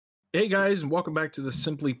Hey guys, and welcome back to the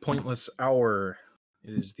Simply Pointless Hour.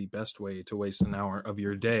 It is the best way to waste an hour of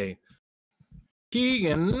your day.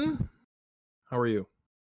 Keegan, how are you?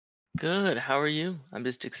 Good. How are you? I'm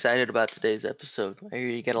just excited about today's episode. I hear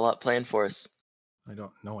you got a lot planned for us. I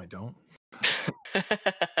don't. I don't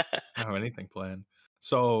have anything planned.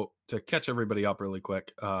 So to catch everybody up really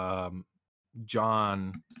quick,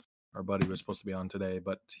 John, our buddy, was supposed to be on today,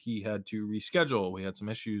 but he had to reschedule. We had some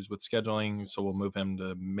issues with scheduling, so we'll move him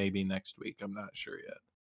to maybe next week. I'm not sure yet.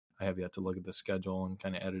 I have yet to look at the schedule and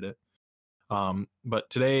kind of edit it. But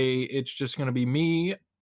today it's just going to be me,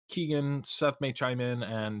 Keegan, Seth may chime in,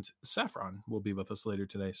 and Saffron will be with us later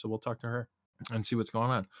today. So we'll talk to her and see what's going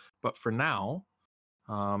on. But for now,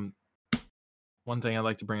 one thing I'd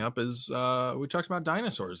like to bring up is we talked about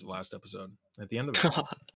dinosaurs the last episode at the end of it.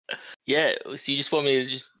 Yeah, so you just want me to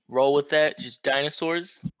just roll with that? Just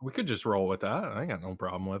dinosaurs? We could just roll with that. I got no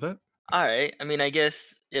problem with it. All right. I mean, I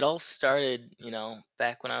guess it all started,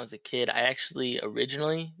 back when I was a kid. I actually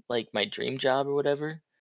originally, like my dream job or whatever,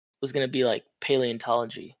 was going to be like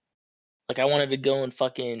paleontology. Like I wanted to go and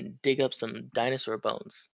fucking dig up some dinosaur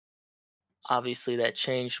bones. Obviously that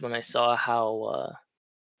changed when I saw how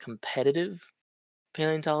competitive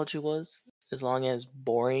paleontology was, as long as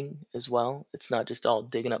boring as well. It's not just all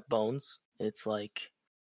digging up bones. It's like,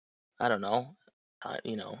 I don't know,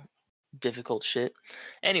 difficult shit.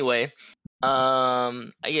 Anyway, I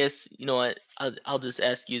guess you know what? I'll just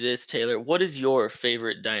ask you this, Taylor. What is your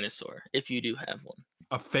favorite dinosaur, if you do have one?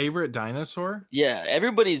 A favorite dinosaur? Yeah,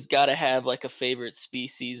 everybody's got to have like a favorite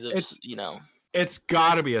species of, It's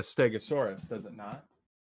got to be a Stegosaurus, does it not?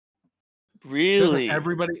 Really?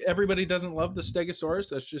 Everybody doesn't love the Stegosaurus?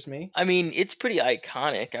 That's just me? I mean, it's pretty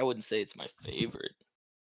iconic. I wouldn't say it's my favorite.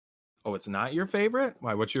 Oh, it's not your favorite?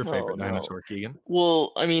 Why? What's your favorite dinosaur, Keegan?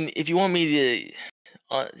 Well, I mean, if you want me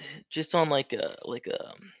to, just on on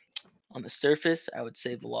the surface, I would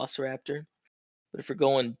say Velociraptor. But if we're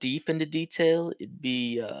going deep into detail, it'd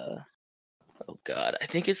be, oh god, I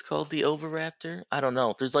think it's called the Oviraptor. I don't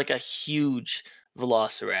know. There's like a huge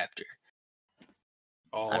Velociraptor.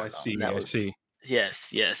 Oh, I see.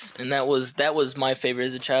 Yes, and that was my favorite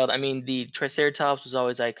as a child. I mean, the Triceratops was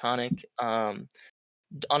always iconic.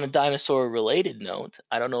 On a dinosaur-related note,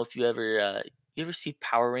 I don't know if you ever see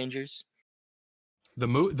Power Rangers. The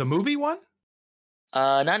movie one?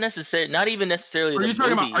 Not even necessarily. Are you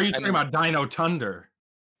talking about Dino Thunder?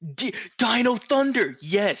 Dino Thunder,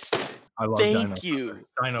 yes. I love Thank you.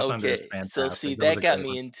 Dino Thunder is fantastic. So see, that got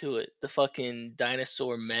me into it. The fucking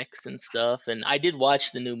dinosaur mechs and stuff, and I did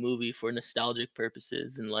watch the new movie for nostalgic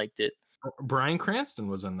purposes and liked it. Bryan Cranston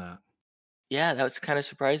was in that. Yeah, that was kind of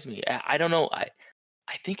surprised me. I don't know. I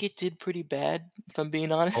think it did pretty bad, if I'm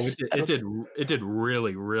being honest. Oh, it did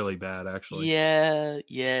really, really bad, actually. Yeah,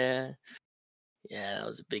 that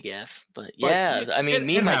was a big F. But yeah, I mean,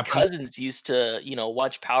 me and my cousins used to,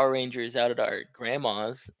 watch Power Rangers out at our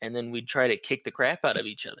grandma's, and then we'd try to kick the crap out of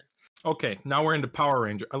each other. Okay, now we're into Power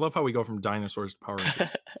Rangers. I love how we go from dinosaurs to Power Rangers.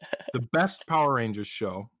 The best Power Rangers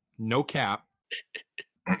show, no cap,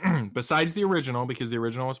 besides the original, because the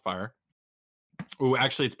original was fire. Oh,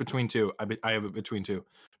 actually, it's between two. I have it between two.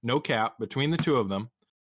 No cap, between the two of them,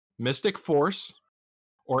 Mystic Force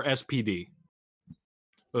or SPD.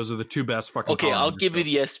 Those are the two best fucking. Okay, I'll give you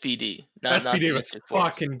the SPD. SPD was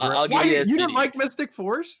fucking great. You didn't like Mystic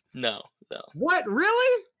Force? No. What?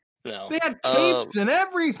 Really? No. They had capes and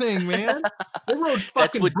everything, man. They rode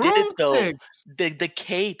fucking broomsticks. That's what did it, though. The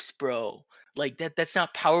capes, bro. Like that's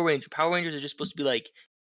not Power Rangers. Power Rangers are just supposed to be like,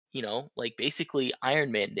 like basically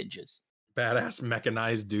Iron Man ninjas. Badass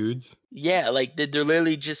mechanized dudes. Yeah, like they're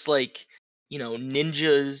literally just like,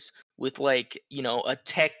 ninjas with like, a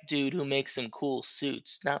tech dude who makes some cool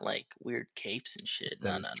suits, not like weird capes and shit.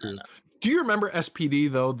 No. Do you remember SPD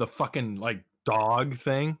though? The fucking like dog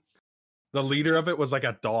thing? The leader of it was like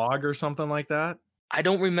a dog or something like that? I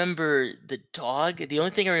don't remember the dog. The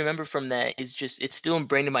only thing I remember from that is just, it's still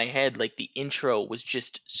ingrained in my head. Like the intro was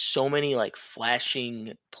just so many like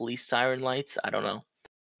flashing police siren lights. I don't know.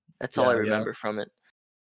 That's all I remember from it.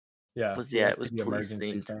 Yeah. It was police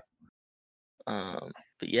themed.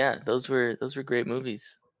 But yeah, those were great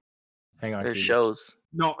movies. Hang on. They're shows.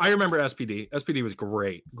 No, I remember SPD. SPD was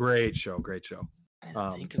great. Great show. I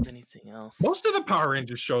don't think of anything else. Most of the Power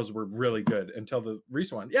Rangers shows were really good until the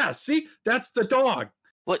recent one. Yeah, see? That's the dog.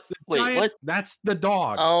 What? What? That's the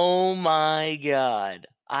dog. Oh my god.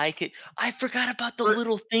 I forgot about the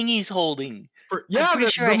little thing he's holding. I'm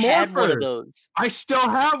pretty sure I had one of those. I still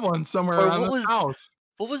have one somewhere around the house.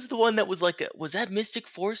 What was the one that was like was that Mystic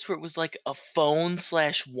Force where it was like a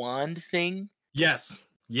phone/wand thing? Yes.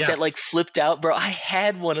 That like flipped out, bro. I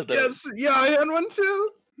had one of those. Yes, yeah, I had one too.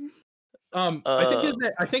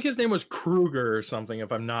 I think his name was Kruger or something,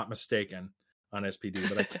 if I'm not mistaken, on SPD,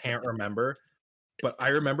 but I can't remember. But I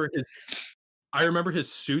remember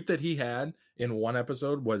his suit that he had in one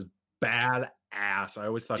episode was badass. I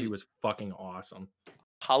always thought he was fucking awesome.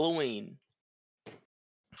 Halloween.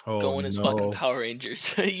 Oh, going as no. fucking Power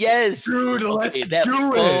Rangers. Yes. Dude, Okay, let's that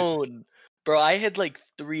do phone. it. Bro, I had like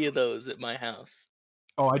 3 of those at my house.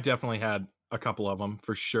 Oh, I definitely had a couple of them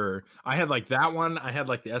for sure. I had like that one. I had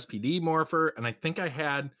like the SPD morpher, and I think I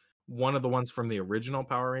had one of the ones from the original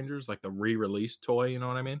Power Rangers, like the re-released toy. You know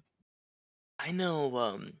what I mean? I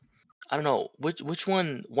know. I don't know which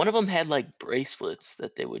one. One of them had like bracelets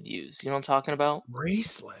that they would use. You know what I'm talking about?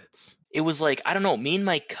 Bracelets. It was like, I don't know. Me and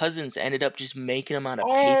my cousins ended up just making them out of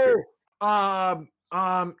Oh, paper.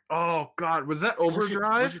 oh God, was that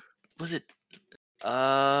Overdrive? Was it?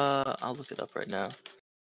 I'll look it up right now.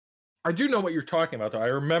 I do know what you're talking about, though. I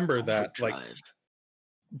remember Overdrive. that like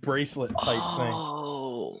bracelet type thing.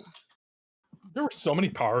 Oh. There were so many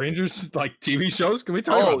Power Rangers like TV shows. Can we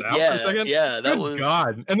talk about that for a second? Yeah, that was.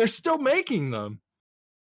 God, and they're still making them.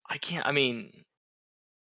 I mean,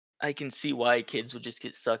 I can see why kids would just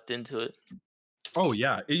get sucked into it. Oh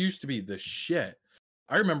yeah, it used to be the shit.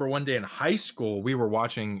 I remember one day in high school we were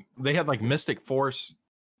watching. They had like Mystic Force,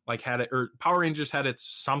 like had it, or Power Rangers had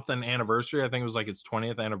its something anniversary. I think it was like its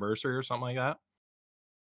 20th anniversary or something like that.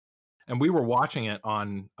 And we were watching it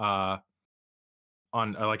on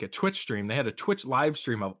like a Twitch stream. They had a Twitch live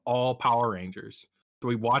stream of all Power Rangers. So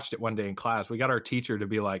we watched it one day in class. We got our teacher to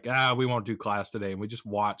be like, we won't do class today, and we just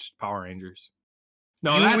watched Power Rangers.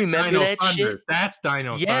 No, you that's remember Dino that Thunder. shit? That's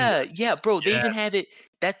Dino Thunder. Yeah, bro. They even had it.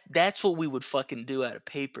 That's what we would fucking do out of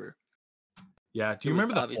paper. Yeah. Do you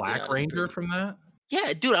remember the Black Ranger from that?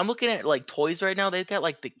 Yeah, dude. I'm looking at like toys right now. They've got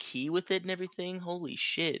like the key with it and everything. Holy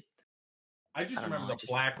shit. I remember the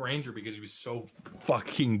Black Ranger because he was so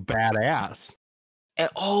fucking badass.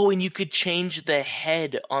 And you could change the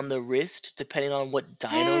head on the wrist depending on what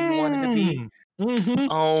dino you wanted to be. Mm-hmm.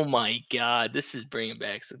 Oh my god, this is bringing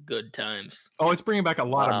back some good times. Oh, it's bringing back a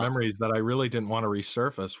lot of memories that I really didn't want to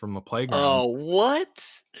resurface from the playground. Oh, what?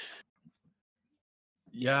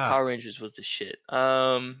 Yeah. Power Rangers was the shit.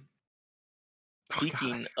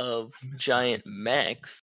 Speaking of giant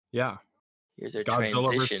mechs. Yeah. Here's our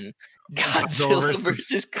transition. Godzilla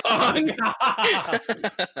versus Kong.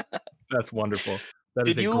 That's wonderful. That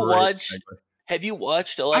Did you watch? Segment. Have you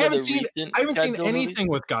watched a lot of the recent? I haven't Godzilla seen anything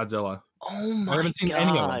movies? with Godzilla. Oh my god! I haven't seen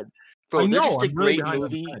any of them. Bro, they're just a great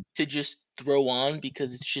movie to just throw on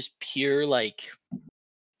because it's just pure like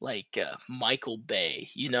Michael Bay.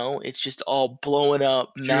 You know, it's just all blowing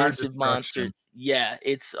up, pure massive monsters. Yeah,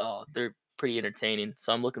 they're pretty entertaining.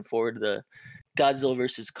 So I'm looking forward to the Godzilla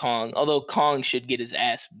versus Kong. Although Kong should get his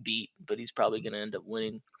ass beat, but he's probably gonna end up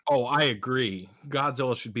winning. Oh, I agree.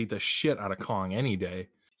 Godzilla should beat the shit out of Kong any day.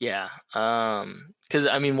 Yeah, because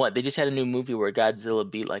I mean, they just had a new movie where Godzilla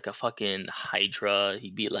beat like a fucking Hydra. He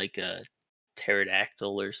beat like a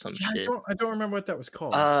pterodactyl or some shit. I don't remember what that was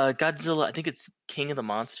called. Godzilla. I think it's King of the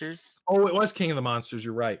Monsters. Oh, it was King of the Monsters.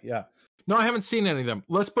 You're right. Yeah. No, I haven't seen any of them.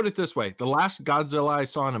 Let's put it this way: the last Godzilla I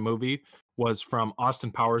saw in a movie was from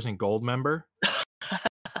Austin Powers and Goldmember.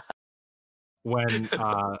 When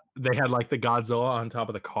they had like the Godzilla on top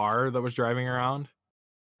of the car that was driving around.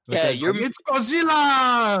 Yeah, it's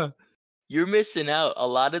Godzilla! You're missing out. A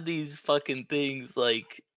lot of these fucking things,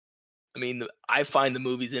 like, I mean, I find the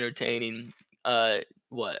movies entertaining. I'm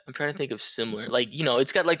trying to think of similar. Like, you know,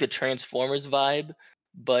 it's got like the Transformers vibe,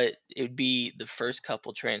 but it would be the first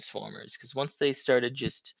couple Transformers. Because once they started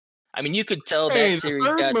I mean, you could tell that series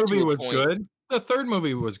got to a point. The third movie was good. The third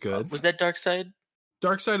movie was good. Was that Dark Side?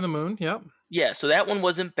 Dark Side of the Moon, yep. Yeah, so that one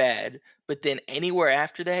wasn't bad, but then anywhere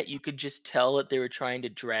after that, you could just tell that they were trying to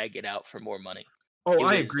drag it out for more money. Oh,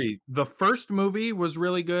 I agree. The first movie was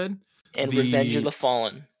really good. And Revenge of the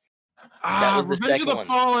Fallen. That was Revenge of the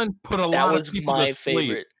Fallen put a lot of people to sleep. That was my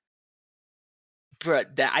favorite.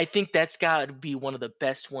 But I think that's got to be one of the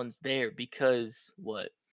best ones there because,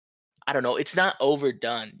 I don't know, it's not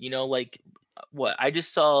overdone. You know, like... I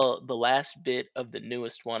just saw the last bit of the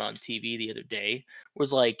newest one on TV the other day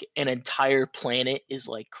was like an entire planet is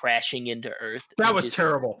like crashing into Earth. That was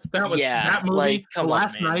terrible. That movie like,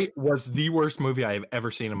 last night was the worst movie I have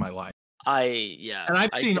ever seen in my life. And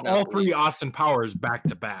I've seen all 3 Austin Powers back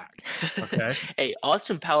to back. Okay. Hey,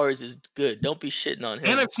 Austin Powers is good. Don't be shitting on him.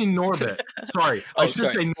 And I've seen Norbit. Sorry. I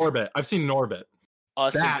should say Norbit. I've seen Norbit.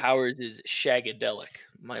 Austin Powers is shagadelic.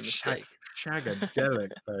 My mistake. Shagadelic,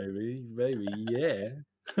 baby, yeah.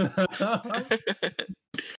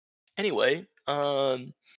 Anyway,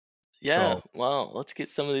 yeah. So, well, let's get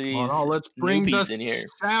some of these. Let's bring the in here.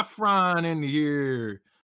 Saffron in here.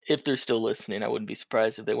 If they're still listening, I wouldn't be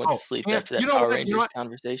surprised if they went to sleep and after that you know Power what? Rangers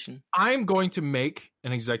conversation. I'm going to make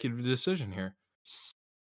an executive decision here.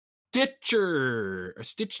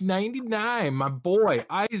 Stitch 99, my boy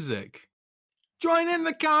Isaac. Join in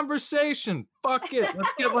the conversation. Fuck it.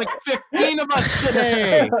 Let's get like 15 of us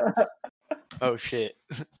today. Oh shit.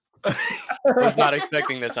 Was not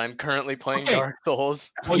expecting this. I'm currently playing Dark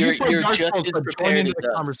Souls. Well, You're Dark just Souls, as but join prepared into as the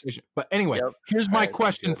us. conversation. But anyway, Yep. here's my Alright, sounds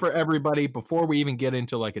question good. for everybody before we even get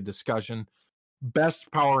into like a discussion.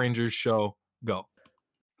 Best Power Rangers show, go.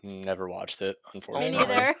 Never watched it, Me unfortunately.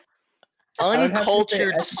 neither. I would have to say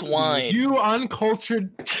Uncultured SPD. swine. You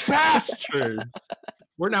uncultured bastards.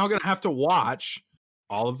 We're now going to have to watch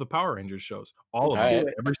all of the Power Rangers shows. All of All them.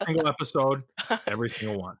 right. Every single episode, every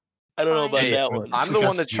single one. I don't know about Hey, that one. I'm the one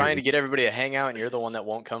Because that's trying to years. get everybody to hang out, and you're the one that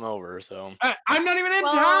won't come over, so. I'm not even in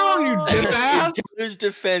Whoa. town, you In dickhead. In Taylor's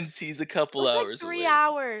defense, he's a couple It's like hours 3 away.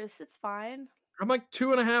 hours. It's fine. I'm like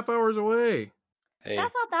 2.5 hours away. Hey,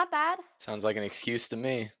 That's not that bad. sounds like an excuse to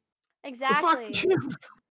me. Exactly. Fuck you.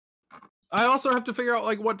 I also have to figure out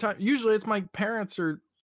like what time. Usually it's my parents or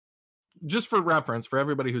just for reference for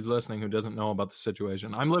everybody who's listening who doesn't know about the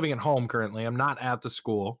situation. I'm living at home currently. I'm not at the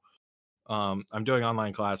school. I'm doing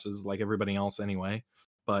online classes like everybody else anyway.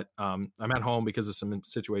 But I'm at home because of some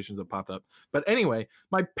situations that popped up. But anyway,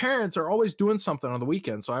 my parents are always doing something on the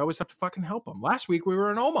weekend, so I always have to fucking help them. Last week we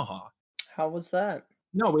were in Omaha. How was that?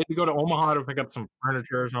 No, we had to go to Omaha to pick up some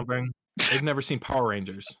furniture or something. They've never seen Power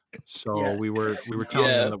Rangers, so Yeah. we were telling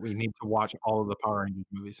Yeah. them that we need to watch all of the Power Rangers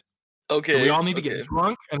movies. Okay. So we all need to okay. get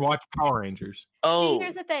drunk and watch Power Rangers. Oh, See,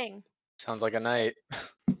 here's the thing. Sounds like a night.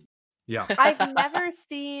 Yeah. I've never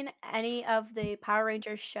seen any of the Power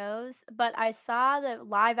Rangers shows, but I saw the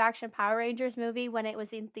live action Power Rangers movie when it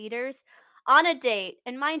was in theaters on a date.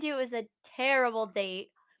 And mind you, it was a terrible date.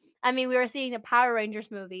 I mean, we were seeing the Power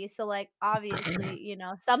Rangers movie, so like obviously,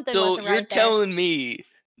 something so wasn't you're right there. telling me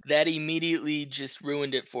that immediately just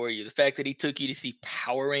ruined it for you? The fact that he took you to see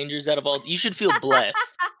Power Rangers out of all, you should feel blessed.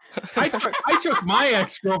 I took my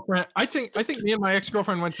ex-girlfriend. I think me and my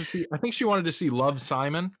ex-girlfriend went to see. I think she wanted to see Love,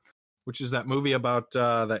 Simon, which is that movie about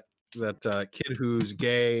that kid who's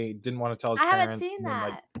gay, didn't want to tell his I parents. haven't seen and then,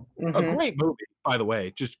 like, that. a Mhm. great movie, by the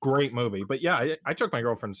way, just great movie. But yeah, I took my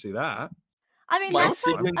girlfriend to see that. I mean, My that's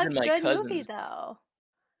like siblings a and my good movie, cousins. though.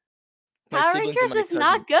 My Power siblings and Rangers my is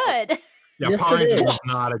not good. Yeah, Yes, Power it Rangers is. was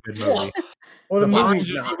not a good movie. Well, The the Power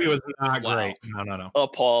movie's Rangers not. movie was not Wow. great. No.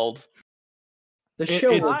 Appalled. The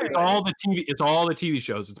show It's was Alright. it's all the TV. It's all the TV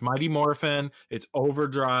shows. It's Mighty Morphin. It's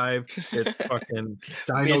Overdrive. It's fucking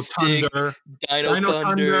Dino Mystic, Thunder. Dino Dino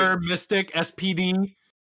Thunder. Thunder, Mystic, SPD.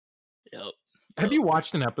 Yep. Have you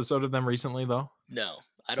watched an episode of them recently though? No,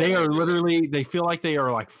 I don't. They are wanna do it. literally. They feel like they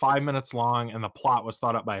are like 5 minutes long, and the plot was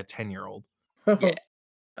thought up by a 10-year-old. Yeah.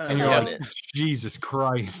 And you're Yeah. like, Jesus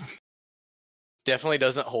Christ! Definitely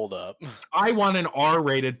doesn't hold up. I want an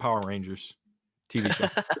R-rated Power Rangers TV show.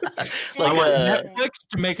 I Like want a, Netflix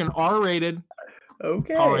to make an R-rated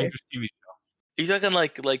Okay. Power Rangers TV show. he's talking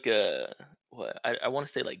like a what? I want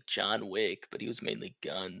to say like John Wick, but he was mainly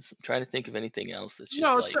guns. I'm trying to think of anything else that's just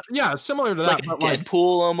No, like similar to like that, a but like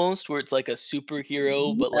Deadpool almost, where it's like a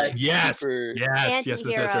superhero, but like yes, super. yes.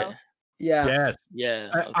 Anti-hero. Yeah. Yes. Yeah.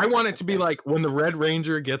 I okay, want it to be okay. like when the Red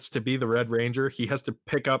Ranger gets to be the Red Ranger, he has to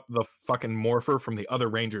pick up the fucking morpher from the other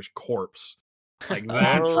Ranger's corpse. Like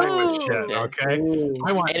that type of Oh. shit, okay? Ooh.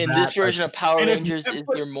 I want And in that, this version of Power and if Rangers, is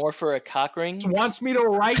Netflix your morpher a cock ring? wants me to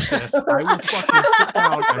write this, I will fucking sit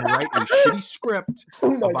down and write a shitty script Oh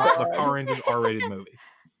my about the God. Power Rangers R-rated movie.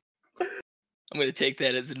 I'm gonna take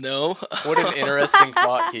that as a no. What an interesting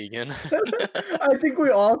plot, Keegan. I think we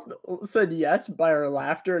all said yes by our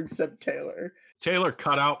laughter except Taylor. Taylor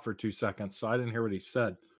cut out for 2 seconds, so I didn't hear what he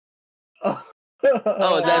said. Oh,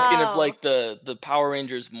 I was asking if Wow. like the Power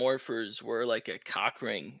Rangers morphers were like a cock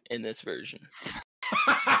ring in this version.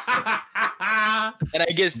 And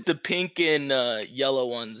I guess the pink and yellow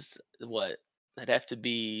ones, what? That'd have to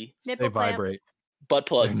be Nipple clamps. vibrate. butt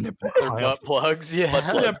plug. Their nipple They're clamps. butt plugs, yeah. Butt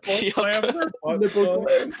plug. Nipple Yep. clamps are butt Nipple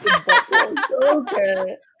plugs. clamps and butt plugs.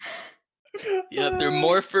 Okay. Yep, their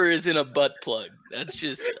morpher is in a butt plug. That's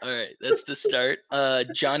just all right. That's the start.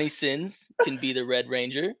 Johnny Sins can be the Red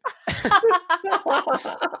Ranger.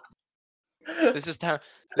 This is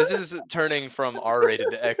turning from R-rated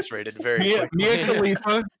to X-rated very Mia quickly.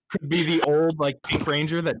 Khalifa could be the old like Pink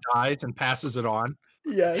Ranger that dies and passes it on.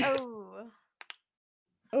 Yes. Oh.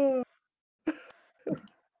 Oh.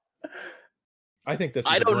 I think this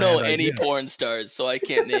is I a don't know grand any idea. porn stars, so I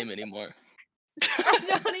can't name anymore. I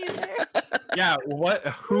don't either. Yeah, what?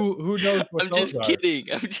 Who knows what I'm those just are? kidding.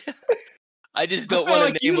 I just don't feel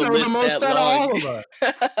want like to you name a know the list most that out of long. all of us.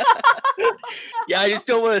 Yeah, I just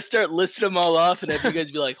don't want to start listing them all off and have you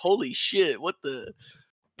guys be like, "Holy shit, what the?"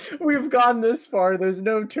 We've gone this far. There's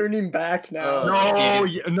no turning back now.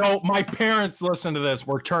 No, my parents listen to this.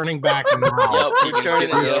 We're turning back now. Yep, we're Keegan's turning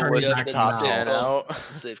getting it the up. worst Yep, that's top a safe 10 call. out. That's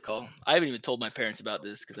a safe call. I haven't even told my parents about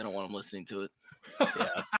this because I don't want them listening to it.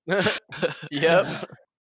 Yeah. Yep.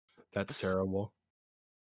 That's terrible.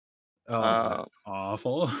 Oh, Uh, that's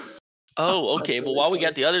awful. Oh, That's okay. Well, really while we funny.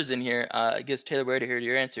 got the others in here, I guess Taylor, we already heard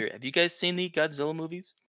your answer. Have you guys seen the Godzilla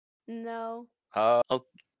movies? No. I Uh-uh.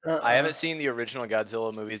 haven't seen the original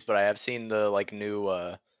Godzilla movies, but I have seen the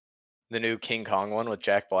new King Kong one with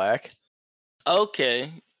Jack Black.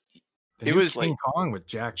 Okay, The It new was, King Kong with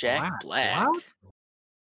Jack Black. Black. What?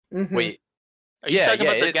 Mhm. Wait, Are you Yeah, talking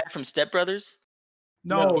yeah, about the it- guy from Step Brothers?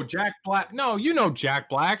 No, No. Jack Black. No, you know Jack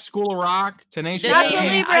Black. School of Rock, Tenacious That's D. what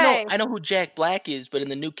we- I know who Jack Black is, but in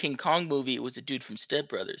the new King Kong movie, it was a dude from Step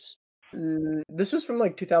Brothers. This was from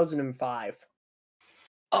like 2005.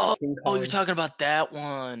 Oh, King oh, you're Kong. talking about that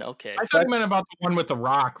one. Okay. I thought you meant about the one with the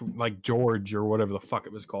Rock, like George or whatever the fuck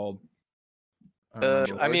it was called. I don't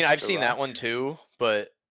remember. I mean, George I've the seen that Rock. one too, but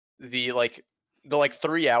the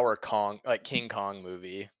 3-hour King Kong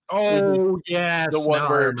movie, Oh yes, the one now I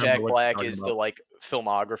where remember Jack what you're Black talking is about. the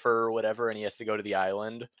filmographer or whatever, and he has to go to the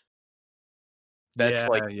island. That's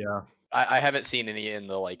yeah. I haven't seen any in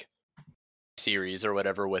the series or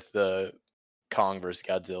whatever with the Kong vs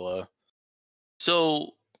Godzilla.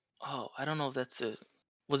 So, I don't know if that's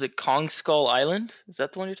was it Kong Skull Island? Is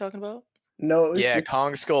that the one you're talking about? No, it was Yeah, just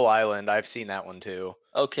Kong Skull Island. I've seen that one too,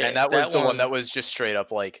 Okay. and that was the one one that was just straight up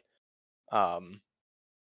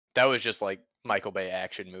that was just like Michael Bay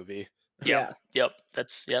action movie. Yep. Yep.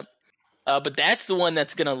 That's yep. But that's the one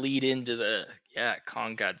that's gonna lead into the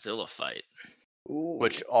Kong Godzilla fight. Ooh.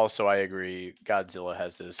 Which also I agree, Godzilla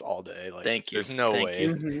has this all day. Thank you. There's no Thank way.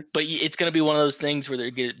 you. Mhm. But it's gonna be one of those things where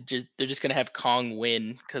they're just gonna have Kong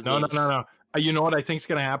win because No. You know what I think's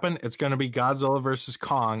gonna happen? It's gonna be Godzilla versus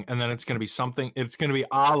Kong, and then it's gonna be something. It's gonna be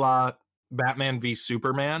a la Batman v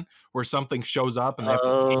Superman, where something shows up and they have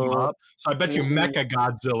to team up. So I bet you Mhm. Mecha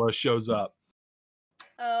Godzilla shows up,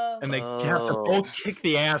 Oh. and they have to both kick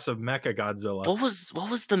the ass of Mecha Godzilla. What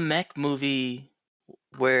was the mech movie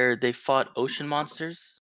where they fought ocean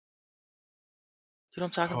monsters? You know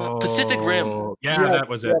what I'm talking about? Pacific Rim. Oh, yeah, Yep, that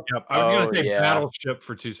was it. yep. Yep. I was gonna say yeah. Battleship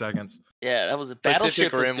for 2 seconds. Yeah, that was a Pacific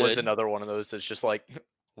Battleship Rim was good. another one of those that's just like,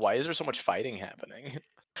 why is there so much fighting happening?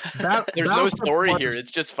 That, There's no Battleship story was- here. It's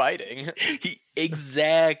just fighting.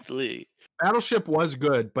 Exactly. Battleship was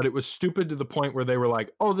good, but it was stupid to the point where they were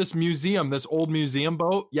like, "Oh, this old museum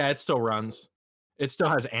boat, yeah, it still runs. It still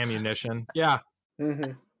has ammunition." Yeah,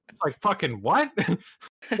 Mhm. it's like fucking what?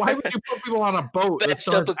 Why would you put people on a boat that Patched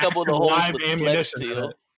still up has a couple of the active holes live with Flex ammunition in Seal.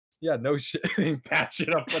 it? Yeah, no shit. Patch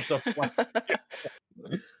it up with the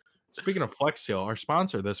Flex. Speaking of Flex Seal, our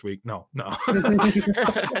sponsor this week. No. I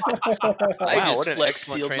Wow, just what an Flex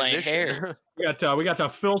excellent Sealed my transition. hair. we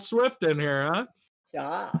got Phil Swift in here, huh?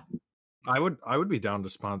 Yeah. I would be down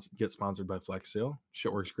to get sponsored by Flex Seal.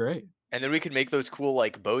 Shit works great. And then we could make those cool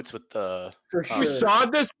boats with the For Oh, We sure.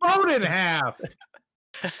 sawed this boat in half,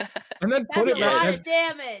 and then put That's it a lot back. of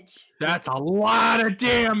damage. That's a lot of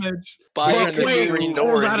damage. Buy Turn a the Wait, screen canoe.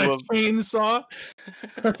 door pulls out into a chainsaw.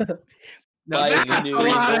 Now Buy a that's turn the a canoe.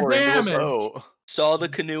 lot of door into a damage. boat. Saw the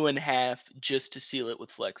canoe in half just to seal it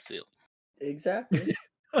with Flex Seal. Exactly.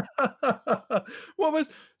 What was?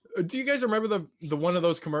 Do you guys remember the one of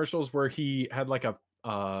those commercials where he had like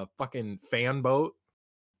a fucking fan boat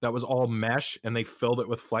that was all mesh and they filled it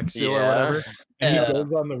with Flex Seal or Yeah. whatever, and Yeah. he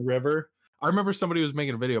goes on the river? I remember somebody was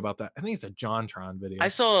making a video about that. I think it's a JonTron video. I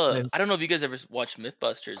saw. And- I don't know if you guys ever watched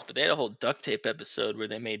MythBusters, but they had a whole duct tape episode where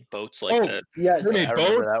they made boats like Oh, that. Yes. They made I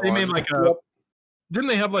remember boats. that They made one. like a. Yep. Didn't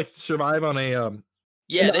they have like survive on a Yeah, An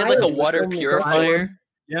they had like a island with water only purifier. island?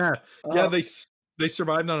 Yeah, Uh, they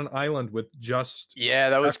survived on an island with just Yeah,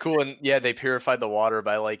 that was cool. And yeah, they purified the water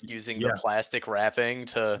by using Yeah. the plastic wrapping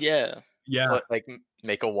to Yeah.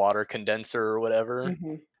 make a water condenser or whatever.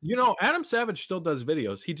 mhm. You know, Adam Savage still does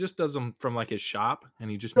videos. He just does them from like his shop, and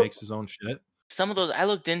he just makes his own shit. Some of those I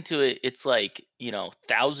looked into it. It's like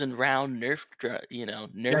 1,000-round Nerf. Nerf.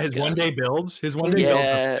 Yeah, his gun. one day builds. His one day builds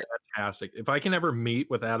Yeah. are fantastic. If I can ever meet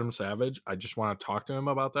with Adam Savage, I just want to talk to him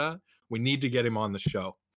about that. We need to get him on the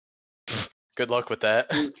show. Good luck with that.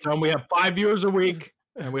 Tell him we have 5 viewers a week,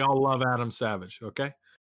 and we all love Adam Savage. Okay,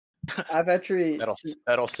 I've actually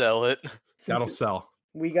That'll sell it. that'll since sell.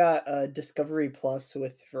 we got Discovery Plus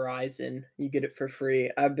with Verizon. You get it for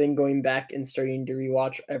free. I've been going back and starting to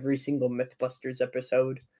rewatch every single MythBusters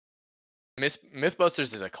episode.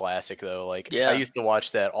 Mythbusters is a classic though. Like Yeah. I used to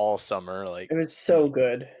watch that all summer. Like It was so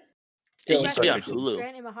good. It Still used to be such on a good- Hulu.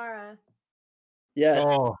 Grant Imahara. Yes.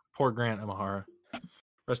 Oh, poor Grant Imahara.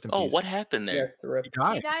 Rest in Oh, peace. what happened there? Yes, rip. He He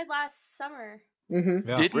died. died last summer. Mm-hmm.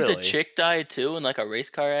 Yeah. Didn't the Really? chick die too in like a race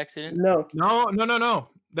car accident? No, No.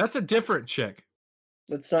 That's a different chick.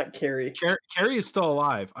 that's not Carrie. Carrie is still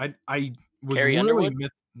alive. I was Carrie really Underwood?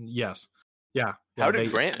 yes. Yeah. how did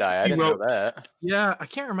they- Grant die? I he didn't wrote- know that. Yeah, I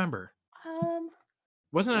can't remember.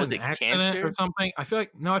 Wasn't it Was an it accident cancer? or something? I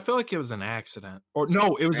feel like it was an accident. Or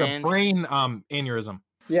no, it was a Grant- brain aneurysm.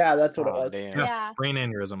 Yeah, that's what it Aw, was. damn. Yes, Yeah. brain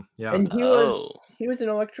aneurysm. Yeah. And Oh, he was an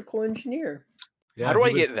electrical engineer. Yeah, How do he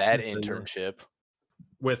I was- get that he was- internship?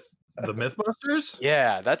 with the Mythbusters?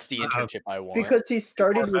 Yeah, that's the Uh, internship I want. Because he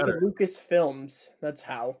started with better. Lucasfilms. That's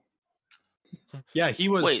how. Yeah, he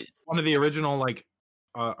was Wait. one of the original like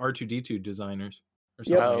R2D2 designers or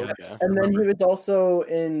Yep. something. Oh, I okay. can't And then he remember. was also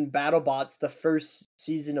in BattleBots, the first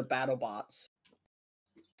season of BattleBots.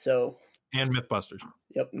 So, And Mythbusters.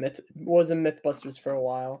 yep, was in Mythbusters for a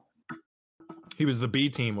while. He was the B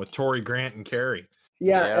team with Tori, Grant, and Carrie.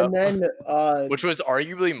 Yeah, Yep. and then Which was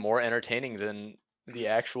arguably more entertaining than the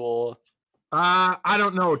actual. I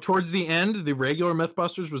don't know. Towards the end, the regular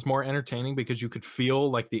Mythbusters was more entertaining because you could feel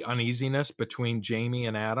like the uneasiness between Jamie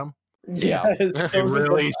and Adam. Yeah. yes, They those are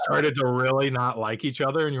really the- started to really not like each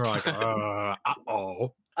other, and you were like,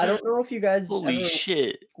 uh-oh. I don't know if you guys holy ever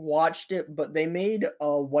shit! watched it, but they made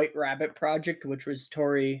a White Rabbit project, which was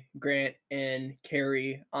Tori, Grant, and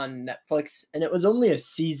Carrie on Netflix, and it was only a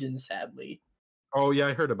season, sadly. Oh yeah,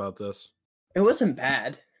 I heard about this. It wasn't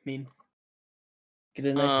bad. I mean, get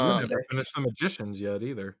a nice Um, I movie never fix. finished The Magicians yet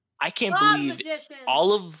either. I can't Love believe magicians.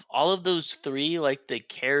 all of those three, like the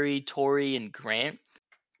Carrie, Tori, and Grant,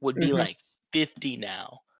 would be Mhm. like 50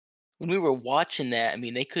 now. When we were watching that, I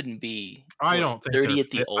mean, they couldn't be. I what, don't think 30 they're at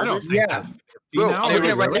the fit- I don't oldest. think Yeah. they're 50 Bro, now. I'm they looking were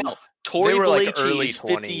at it right really- now. Tori were, like, Belleci early is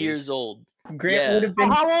 50 20s. years old. Grant Yeah. would have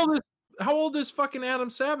Oh, been. how old is fucking Adam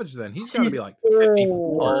Savage then? He's got to He's be like old.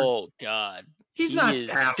 54. Oh God, He's he not is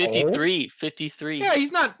that old. 53. 53. Yeah,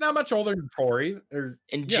 he's not much older than Tori. Or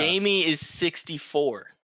And yeah. Jamie is 64.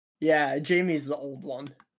 Yeah, Jamie's the old one.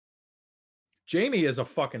 Jamie is a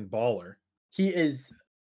fucking baller. He is,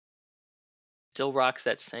 Still rocks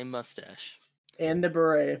that same mustache. and the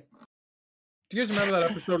beret. Do you guys remember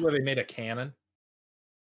that episode where they made a cannon?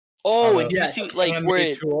 Oh, Uh, and yeah, you see like where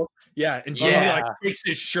Handmade it, tool? Yeah, and Jamie Yeah. like takes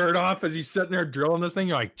his shirt off as he's sitting there drilling this thing.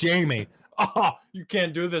 You're like, Jamie, oh, you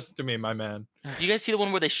can't do this to me, my man. you guys see the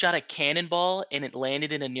one where they shot a cannonball and it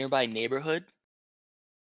landed in a nearby neighborhood?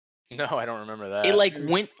 No, I don't remember that. It like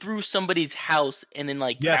went through somebody's house and then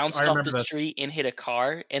like Yes, bounced I off remember the that. street and hit a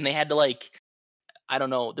car, and they had to like, I don't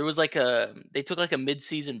know, there was like they took like a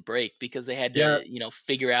mid-season break because they had to Yeah.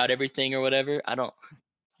 figure out everything or whatever. I don't.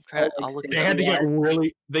 I'll look it They up. had to get Yeah.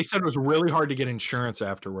 really. They said it was really hard to get insurance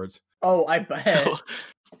afterwards. Oh, I bet.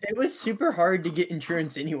 It was super hard to get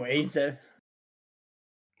insurance anyways.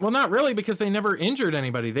 Well, not really, because they never injured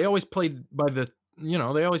anybody. They always played by the. They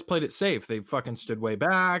always played it safe. They fucking stood way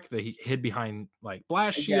back. They hid behind like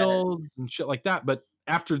blast I get it. shields and shit like that. But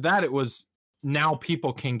after that, it was now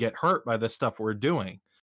people can get hurt by the stuff we're doing.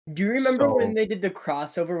 Do you remember when So- they did the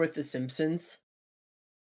crossover with The Simpsons?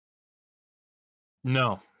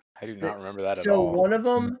 No. I do not remember that at So all.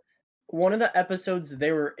 one of the episodes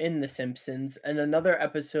they were in The Simpsons, and another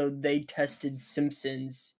episode they tested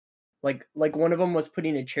Simpsons. Like one of them was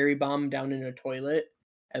putting a cherry bomb down in a toilet,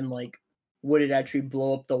 and like would it actually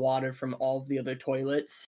blow up the water from all of the other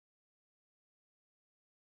toilets?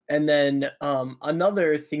 And then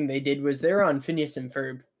another thing they did was they were on Phineas and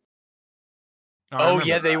Ferb. I Oh remember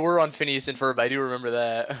yeah, they that. were on Phineas and Ferb. I do remember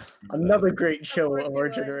that. Another great show course of they our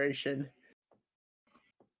would. generation.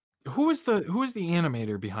 Who is the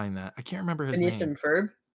animator behind that? I can't remember his Phineas name. and Ferb.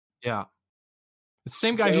 Yeah. It's the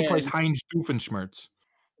same guy who plays Dan. Heinz Doofenshmirtz.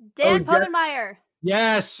 Dan Jeff- Povenmire.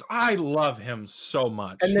 Yes, I love him so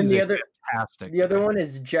much. And then He's the a other- fantastic. The other guy. one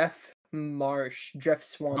is Jeff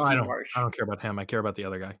Swampy Oh, I Marsh. don't care about him. I care about the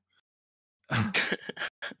other guy.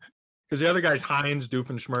 Because the other guy's Heinz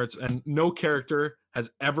Doofenshmirtz, and no character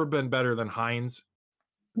has ever been better than Heinz.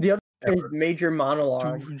 The other is Ever. Major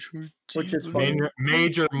Monologue, which is funny.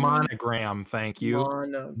 Major monogram, thank you.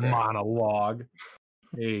 Monogram. Monologue.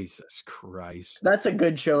 Jesus Christ. That's a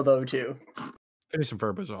good show though too. Phineas and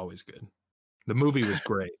Ferb was always good. The movie was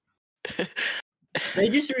great. They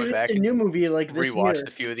just Went released back a and new movie like this Rewatched year.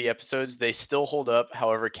 a few of the episodes. They still hold up.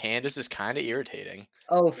 However, Candace is kind of irritating.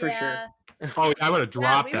 Oh, for yeah. sure. Oh, I would have Yeah,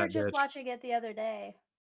 dropped we were that just bitch. watching it the other day.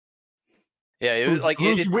 Yeah, it was Who's- like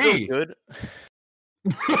who's it's we? still good.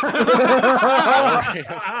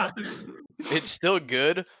 It's still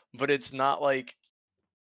good, but it's not like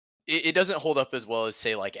it doesn't hold up as well as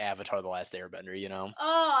say like Avatar: The Last Airbender, you know?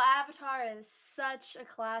 Oh, Avatar is such a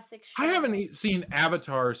classic show. I haven't seen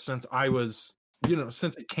Avatar since I was,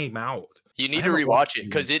 since it came out. You need I to haven't rewatch watched it it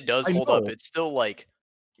because yet. it does I hold up. know. It's still like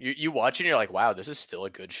you watch it and you're like, wow, this is still a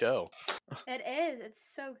good show. It is. It's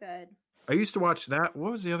so good. I used to watch that.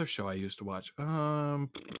 What was the other show I used to watch?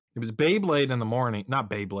 It was Beyblade in the morning. Not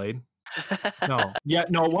Beyblade. No. Yeah,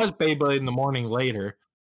 no, it was Beyblade in the morning later.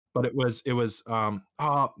 But it was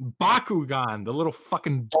Bakugan, the little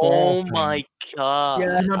fucking ball Oh thing. my god! Yeah,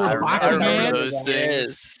 Remember I Bakugan? remember those things.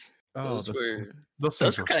 Yes. Oh, Those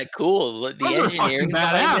things were were kind of cool. The those are engineering fucking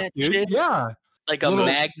behind badass, that dude. shit, Yeah, like a Little-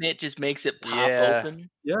 magnet just makes it pop Yeah. open.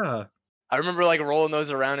 yeah. I remember like rolling those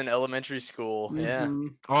around in elementary school. Yeah.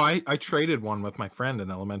 Mhm. Oh, I traded one with my friend in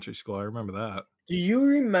elementary school. I remember that. Do you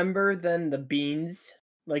remember then the beans?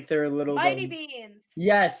 Like they're little Mighty them- Beans.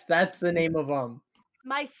 Yes, that's the name of them.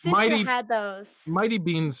 My sister Mighty- had those. Mighty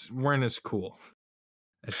Beans weren't as cool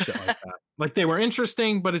as shit like that. Like they were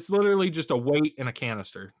interesting, but it's literally just a weight in a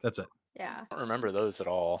canister. That's it. Yeah. I don't remember those at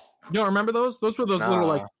all. You don't remember those? Those were those little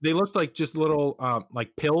like Nah. they looked like just little like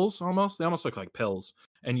pills almost. They almost look like pills.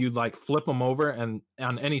 And you'd like flip them over, and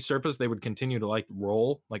on any surface they would continue to like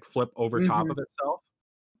roll, like flip over top of itself.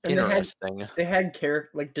 And Interesting. they had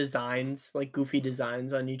character like designs, like goofy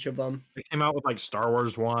designs on each of them. They came out with like Star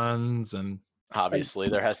Wars ones, and Obviously,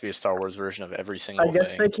 there has to be a Star Wars version of every single I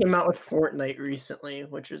guess thing. they came out with Fortnite recently,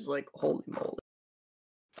 which is like holy moly.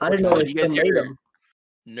 I didn't know Oh, they you guys still made hear them.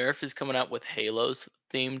 Nerf is coming out with Halos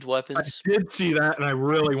themed I weapons. did see that, and I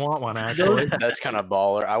really want one actually. That's kind of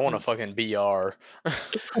baller. I want a fucking BR.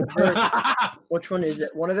 Which one is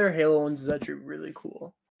it? One of their Halo ones is actually really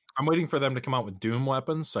cool. I'm waiting for them to come out with Doom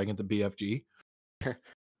weapons so I can get the BFG.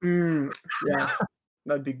 Yeah,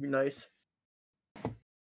 that'd be nice.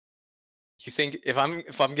 You think if I'm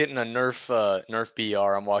getting a Nerf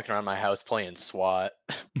BR, I'm walking around my house playing SWAT.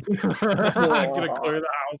 I'm gonna clear the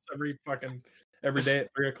house every day at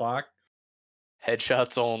 3:00.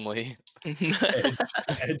 Headshots only.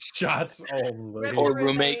 Headshots only. Rip Or your roommate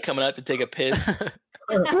roommate. coming out to take a piss.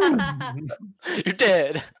 You're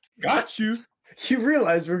dead. Got you. You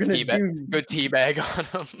realize we're gonna Teabag. do Good teabag on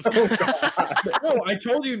him. Oh, God. Oh, I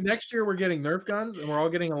told you next year we're getting Nerf guns and we're all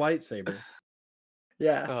getting a lightsaber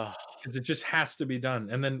Yeah. Ugh. because it just has to be done.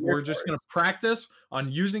 And then Nerf we're just gonna practice on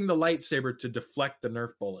using the lightsaber to deflect the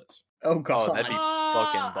Nerf bullets. Oh god. that'd be Oh,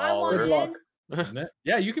 fucking I want baller. Good luck. in. Isn't it?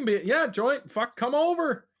 Yeah, you can be. Yeah, joint. Fuck, come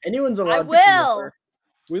over. Anyone's allowed. I to come will. over.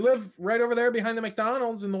 We live right over there behind the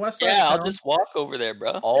McDonald's in the west side. Yeah, of I'll town. just walk over there,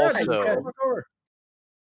 bro. Yeah, Also, just walk over.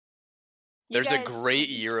 You there's a guys- great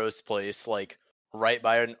Euros place like right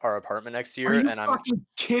by our apartment next year, Are you and fucking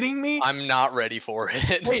kidding me? I'm not ready for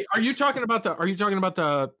it. Wait, are you talking about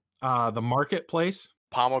the marketplace?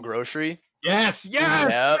 Pommel Grocery. Yes,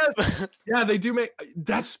 yes, Yep. yes. Yeah, they do make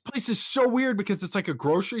that place is so weird because it's like a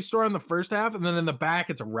grocery store in the first half, and then in the back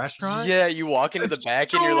it's a restaurant. Yeah, you walk into the It's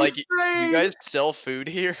back and you're so like, you strange. guys sell food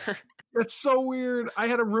here? That's so weird. I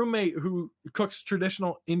had a roommate who cooks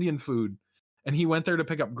traditional Indian food, and he went there to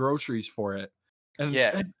pick up groceries for it. And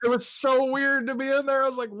Yeah. it was so weird to be in there. I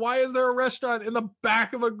was like, why is there a restaurant in the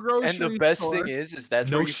back of a grocery And the best store? thing is that's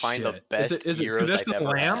No where you find the shit. best Is it Euros I've traditional ever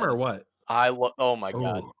lamb had. or what? Oh my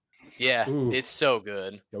god. Ooh. Yeah, Ooh. it's so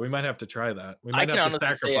good. Yeah, we might have to try that. We I might can have to honestly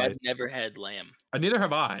say sacrifice. I've never had lamb. Neither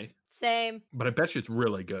have I, Same. but I bet you it's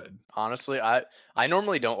really good. Honestly, I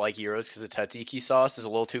normally don't like Euros because the tzatziki sauce is a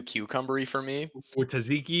little too cucumbery for me, With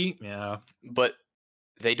tzatziki, yeah. but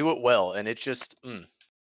they do it well, and it just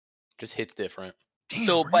hits different. Damn,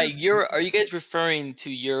 So we're by gonna- euro, are you guys referring to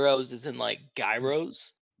euros as in like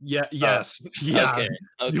gyros? Yeah, yes, yeah. Okay.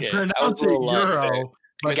 Okay. You I pronounce was a it little euro,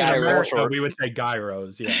 but in Gyro. America we would say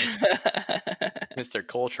gyros. Yes. Mr.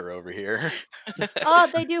 Culture over here. Oh,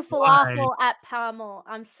 they do Why? falafel at Pommel.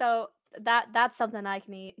 I'm so that's something I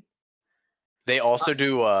can eat. They also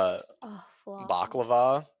do Oh, falafel.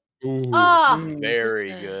 baklava. Ooh. Oh, Mm. Very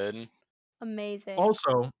Interesting. good. amazing.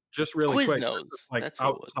 Also, just really quick, Quiznos. like That's what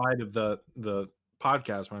it was. outside of the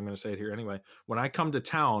podcast, but I'm going to say it here anyway. When I come to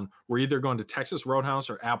town, we're either going to Texas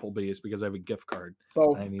Roadhouse or Applebee's because I have a gift card.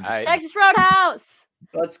 Both. I need to I- stop. Texas Roadhouse,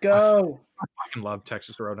 Let's go. I fucking love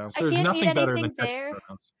Texas Roadhouse. I There's can't nothing eat better than anything Texas there.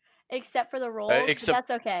 Roadhouse. except for the rolls, except- but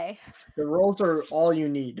that's okay. The rolls are all you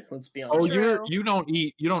need. Let's be Oh, honest. True. you don't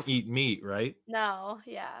eat meat, right? No,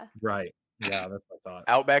 yeah. Right. Yeah, that's what I thought.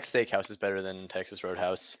 Outback Steakhouse is better than Texas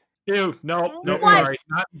Roadhouse. Ew, no, What? sorry.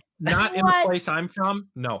 Not in the What? place I'm from.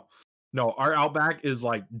 No. Our Outback is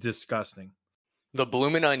like disgusting. The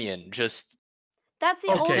Bloomin' Onion, just That's the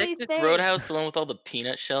Okay. only Texas thing. Roadhouse, the one with all the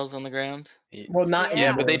peanut shells on the ground. Well, not yeah,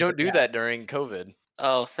 Yeah. but they don't do yeah. that during COVID.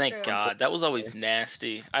 Oh, thank True. God. That was always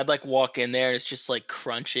nasty. I'd like walk in there and it's just like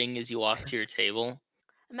crunching as you walk to your table.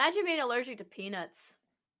 Imagine being allergic to peanuts.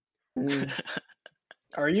 Mm.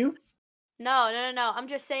 Are you? No. I'm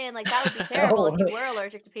just saying, like, that would be terrible if you Oh. were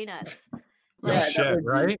allergic to peanuts. No Yeah, Like, that shit, would be-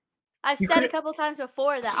 right? I've You said a could've- couple times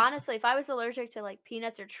before that honestly, if I was allergic to like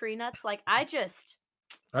peanuts or tree nuts, like I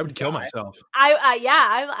would kill Die. myself.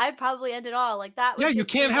 I'd probably end it all. Like that would Yeah, you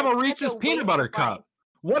just be, can't have like, a such Reese's peanut waste butter of life. cup.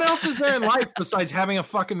 What else is there in life besides having a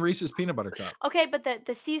fucking Reese's peanut butter cup? Okay, but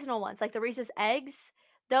the seasonal ones, like the Reese's eggs,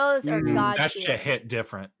 those are Mm, god That tier. shit hit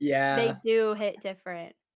different. Yeah. They do hit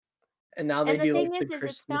different. And now they And the do thing like the is it's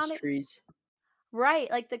Christmas not trees. right.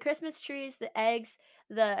 Like the Christmas trees, the eggs,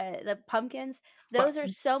 the pumpkins, those are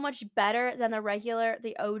so much better than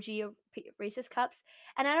the OG Reese's cups.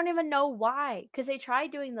 And I don't even know why, because they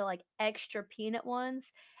tried doing the like extra peanut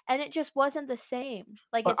ones, and it just wasn't the same.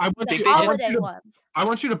 Like But it's I want the you- I want holiday you to- ones. I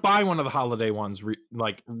want you to buy one of the holiday ones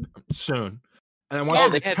soon. And I want Yeah.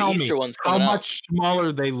 you They to have tell Easter me ones how coming out. much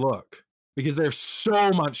smaller they look. Because they're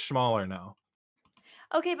so much smaller now.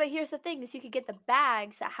 Okay, but here's the thing: is you could get the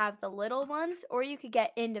bags that have the little ones, or you could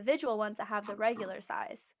get individual ones that have the regular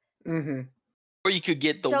size. Mm-hmm. Or you could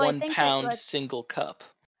get the So I 1 think that, pound like- single cup.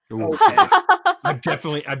 Ooh. Okay. I've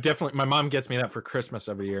definitely my mom gets me that for Christmas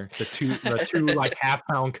every year. The two like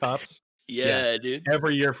half-pound cups Yeah, dude.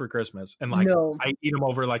 every year for Christmas. And like No. I eat them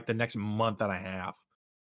over like the next month and a half.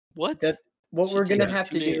 What? That- What Should we're take gonna you have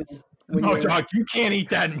 2 to do days. when Oh you're dog, you can't eat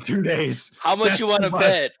that in 2 days. How much That's you want too to much.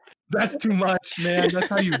 bet? That's too much, man. That's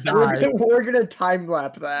how you we're die. gonna, we're gonna time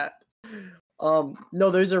lapse that.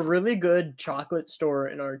 No, there's a really good chocolate store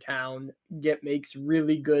in our town that makes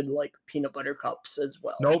really good like peanut butter cups as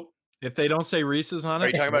well. Nope. If they don't say Reese's on Are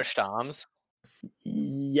it, you talking about Stoms?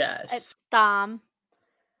 Yes. It's Stom.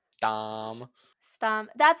 Stom.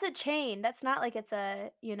 That's a chain. That's not like it's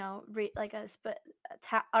a like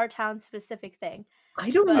our town specific thing. I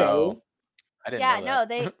don't but- know. Oh, I didn't Yeah, know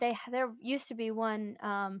no, that. there used to be one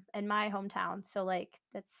in my hometown, so like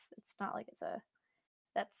it's not like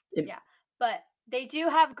It- yeah. But they do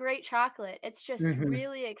have great chocolate. It's just Mhm.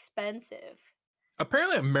 really expensive.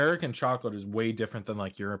 apparently American chocolate is way different than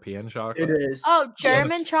like European chocolate. It is. Oh,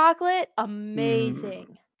 German chocolate,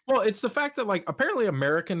 amazing. Well, it's the fact that like apparently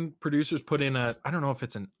American producers put in I don't know if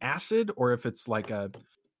it's an acid or if it's like a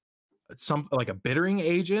bittering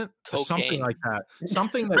agent or something Cocaine. like that.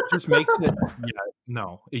 Something that just makes it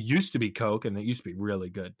no. It used to be Coke and it used to be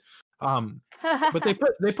really good. But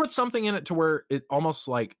they put something in it to where it almost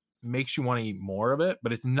like makes you want to eat more of it,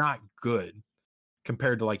 but it's not good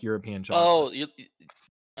compared to like European chocolate. Oh,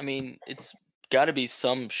 I mean, it's got to be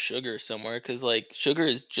some sugar somewhere because like sugar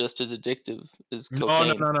is just as addictive as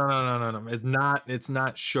cocaine. No. It's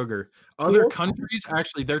not sugar. Other countries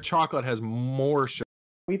actually their chocolate has more sugar.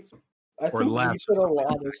 I or think we less. put a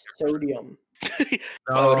lot of sodium.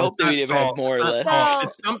 I would hope it's they not would have salt. more or It's not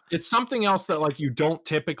less. salt. It's something else that like you don't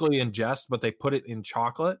typically ingest, but they put it in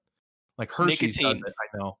chocolate. Like Hershey's does Nicotine. it,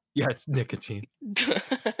 I know. Yeah, it's nicotine.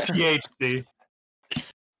 THC.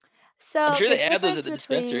 So I'm sure the they add those at the difference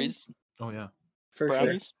between- dispensaries. Oh yeah. For sure.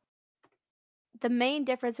 Brownies. The main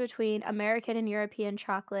difference between American and European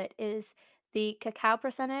chocolate is the cacao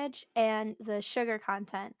percentage and the sugar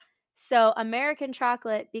content. So American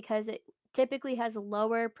chocolate, because it typically has a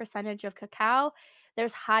lower percentage of cacao,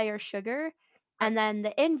 there's higher sugar. And then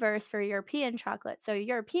the inverse for European chocolate. So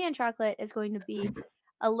European chocolate is going to be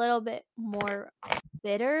a little bit more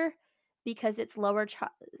bitter because it's lower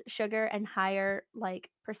sugar and higher like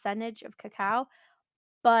percentage of cacao,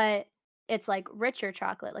 but it's like richer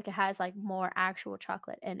chocolate, like it has like more actual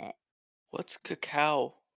chocolate in it. What's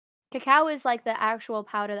cacao? Cacao is like the actual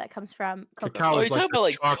powder that comes from cocoa. Cacao Oh, is you're like talking the about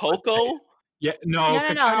like chocolate cocoa? Yeah, no, No.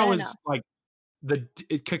 cacao is like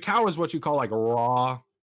cacao is what you call like raw.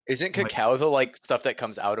 Isn't Like- cacao the like stuff that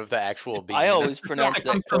comes out of the actual bean? I always pronounce It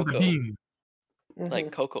that comes from the cocoa, bean.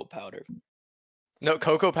 like cocoa powder. No,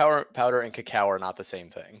 cocoa powder and cacao are not the same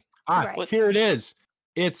thing. Right. What? Here it is.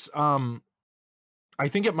 It's I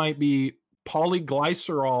think it might be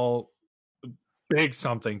polyglycerol big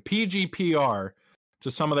something, PGPR,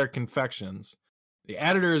 to some of their confections. The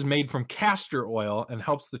additive is made from castor oil and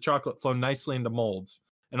helps the chocolate flow nicely into molds,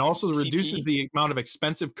 and also reduces CP? the amount of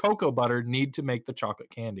expensive cocoa butter need to make the chocolate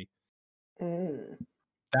candy. Mm.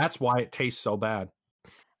 That's why it tastes so bad.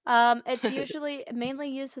 It's usually mainly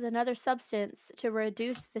used with another substance to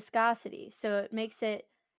reduce viscosity, so it makes it,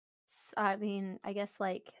 I mean, I guess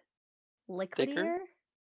like liquidier.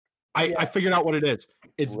 I figured out what it is.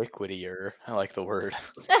 It's Liquidier. I like the word.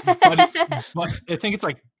 I think it's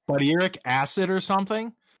like butyric acid or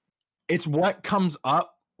something. It's what comes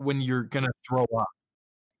up when you're gonna throw up.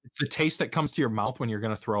 It's the taste that comes to your mouth when you're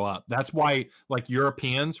going to throw up. That's why like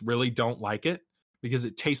Europeans really don't like it, because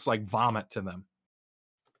it tastes like vomit to them.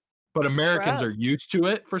 But Americans are Gross. used to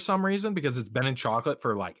it for some reason because it's been in chocolate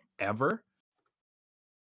for like ever.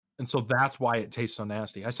 And so that's why it tastes so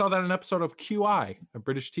nasty. I saw that in an episode of QI, a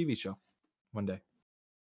British TV show, one day.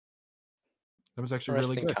 That was actually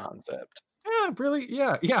really good. Concept. Yeah, really.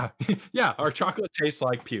 Yeah. Yeah. Our chocolate tastes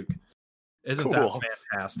like puke. Isn't Cool. that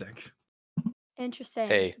fantastic? Interesting.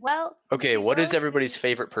 Hey. Well. Okay, if what we is were to everybody's be-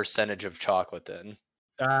 favorite percentage of chocolate then?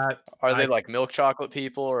 Are Are they like milk chocolate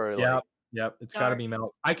people or like? Yep. It's got to be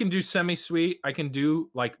milk. I can do semi-sweet. I can do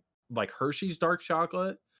like Hershey's dark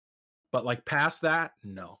chocolate, but like past that,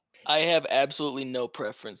 no. I have absolutely no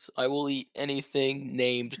preference. I will eat anything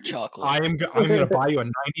named chocolate. I'm gonna buy you a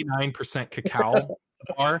 99% cacao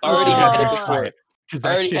bar. I already had it Oh. before. Because I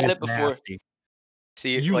that already shit had is it before. nasty.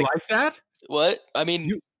 See, You like that? What? I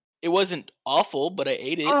mean, it wasn't awful, but I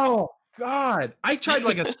ate it. Oh God! I tried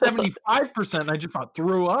like a 75%, and I just about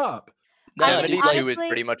threw up. Nah, dude, 72 like, is honestly-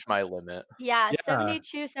 pretty much my limit. Yeah, Yeah.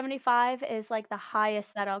 72, 75 is like the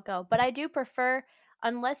highest that I'll go. But I do prefer,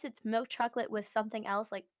 unless it's milk chocolate with something else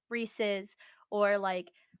like Reese's or like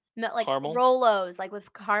Caramel? Rolos, like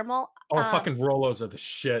with caramel. Oh, fucking Rolos are the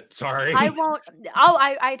shit. Sorry. I won't. Oh,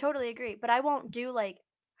 I totally agree. But I won't do like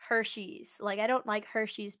Hershey's. Like I don't like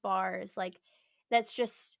Hershey's bars. Like that's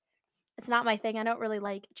just it's not my thing. I don't really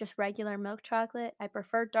like just regular milk chocolate. I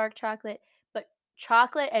prefer dark chocolate. But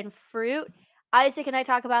chocolate and fruit. Isaac and I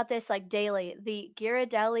talk about this like daily. The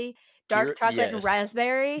Ghirardelli dark chocolate and yes.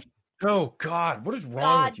 raspberry. Oh God, what is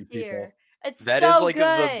wrong God with you people? dear. It's That so is like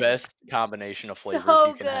good. the best combination of flavors So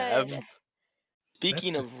you can have. good.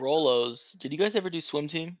 Speaking That's of Rolos, did you guys ever do swim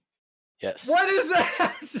team? Yes. What is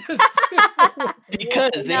that?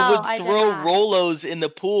 Because they No, would I did throw not. Rolos in the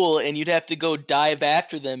pool, and you'd have to go dive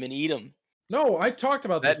after them and eat them. No, I talked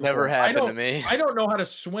about this. That never before. happened to me. I don't know how to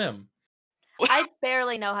swim. I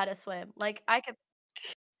barely know how to swim. Like I could.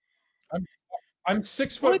 I'm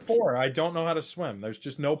 6'4". What? I don't know how to swim. There's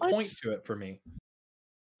just no What? point to it for me.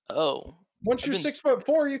 Oh, Once I've you're been-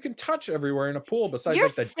 6'4", you can touch everywhere in a pool besides You're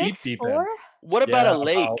like the deep 6'4"? end. what about Yeah, a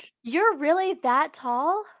lake? about- You're really that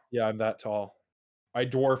tall? Yeah, I'm that tall. I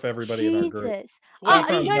dwarf everybody in our group. Jesus. Well,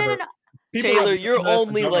 Saffron No. never- People Taylor, don't you're know this and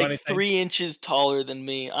only don't know like anything. 3 inches taller than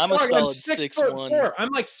me. I'm a Dog, solid 6'4". 6'1". I'm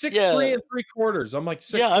like 6'3" Yeah. and 3/4. I'm like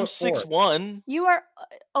 6'4". Yeah, I'm 6'1". You are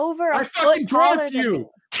over a I foot fucking taller dwarfed than you.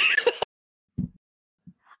 me.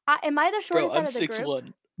 Am I the Bro, shortest I'm out of the group?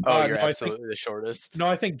 6'1". Oh, No, you're I think- absolutely the shortest. No,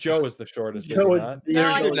 I think Joe is the shortest. Joe is is he not? the No,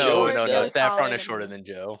 I think shortest. George No. is taller Saffron than is shorter me. than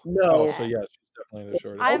Joe. No. Oh, so yeah, she's definitely the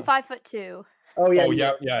shortest. I'm 5'2". Oh yeah. Oh you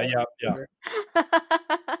yeah. are.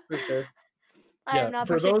 For sure. I am not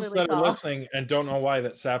For those particularly that tall. are listening and don't know why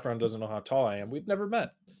that Saffron doesn't know how tall I am, we've never met.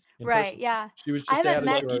 in Right, person. yeah. She was I just haven't added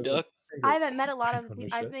met- to Lucky our duck. finger. I haven't met a lot I of don't know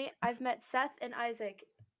people. shit. I've met Seth and Isaac,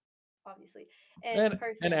 obviously, in and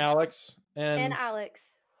person, Alex and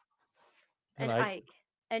Alex, and and Ike. Ike,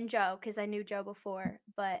 and Joe, because I knew Joe before.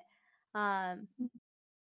 But a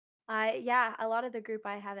lot of the group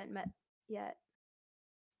I haven't met yet,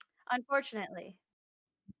 unfortunately.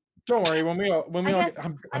 Don't worry, when we all guess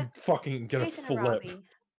I'm I- fucking gonna Jason and flip. Robbie.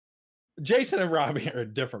 Jason and Robbie are a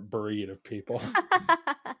different breed of people.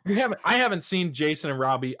 I haven't seen Jason and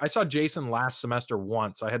Robbie. I saw Jason last semester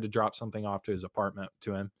once. I had to drop something off to his apartment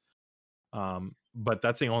to him. But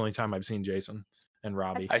that's the only time I've seen Jason and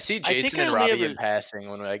Robbie. I see I think Jason I and only Robbie in ever- passing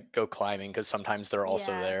when I go climbing because sometimes they're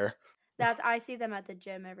also Yeah. there. I see them at the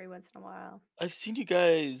gym every once in a while. I've seen you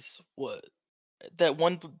guys. What? That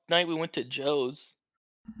one night we went to Joe's.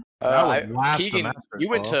 That was last Keegan, semester, you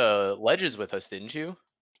went fellow. to Ledges with us, didn't you?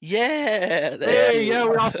 Yeah. That Hey, dude. yeah,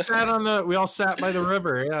 we all sat by the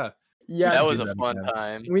river. Yeah, Yeah. That do was a that fun again.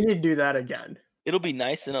 time. We need to do that again. It'll be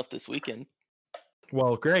nice enough this weekend.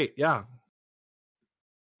 well, great. Yeah,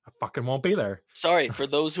 I fucking won't be there. Sorry for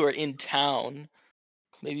those who are in town.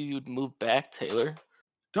 Maybe you would move back, Taylor.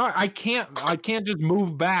 Dog, I can't just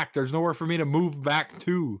move back. There's nowhere for me to move back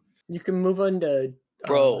to. You can move on to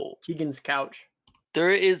Bro. Keegan's couch.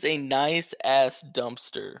 There is a nice ass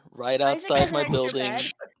dumpster right Isaac outside has an my extra building.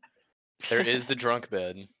 bed. There is the drunk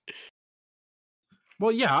bed.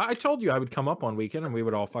 Well, yeah, I told you I would come up one weekend and we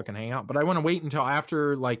would all fucking hang out, but I want to wait until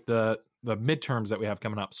after like the midterms that we have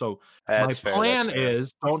coming up. So That's fair, my plan that's fair.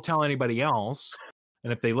 is don't tell anybody else.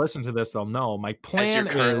 And if they listen to this, they'll know. My As plan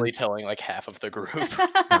you're currently is telling like half of the group.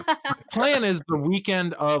 plan is the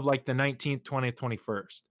weekend of like the 19th, 20th,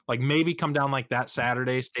 21st. Like maybe come down like that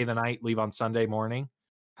Saturday, stay the night, leave on Sunday morning,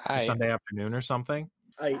 or Hi. Sunday afternoon or something.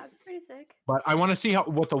 I That'd be pretty sick. But I want to see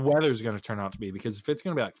what the weather's going to turn out to be, because if it's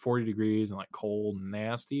going to be like 40 degrees and like cold and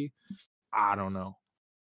nasty, I don't know.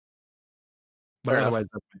 but otherwise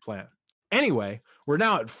that's my plan. Anyway, we're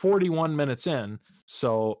now at 41 minutes in.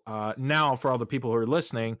 So now for all the people who are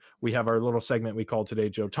listening, we have our little segment we call Today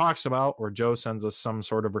Joe Talks About, where Joe sends us some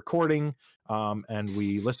sort of recording and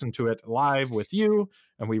we listen to it live with you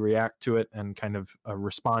and we react to it and kind of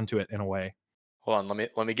respond to it in a way. Hold on,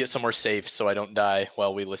 let me get somewhere safe so I don't die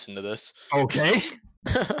while we listen to this. Okay.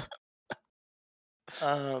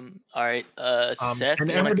 All right. Seth, and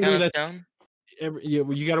you want to count us down?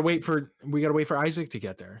 We gotta wait for Isaac to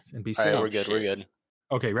get there and be safe. All right, we're good. We're good.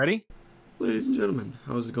 Okay, ready? Ladies and gentlemen,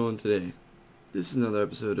 how's it going today? This is another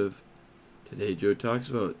episode of Today Joe Talks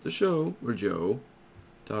About, the show where Joe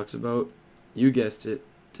talks about, you guessed it,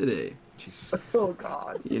 today. Jesus. Oh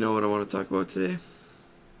God. You know what I want to talk about today?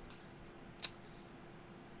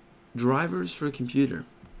 Drivers for a computer.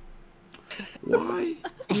 Why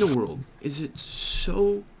in the world is it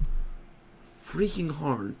so freaking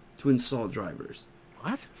hard to install drivers?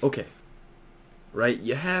 What? Okay. Right?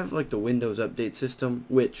 You have like the Windows update system,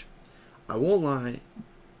 which, I won't lie,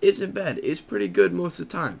 isn't bad. It's pretty good most of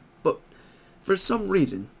the time. But for some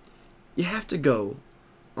reason, you have to go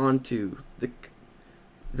onto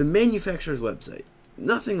the manufacturer's website.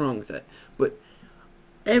 Nothing wrong with that. But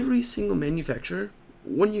every single manufacturer,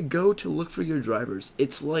 when you go to look for your drivers,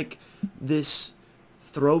 it's like this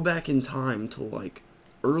throwback in time to like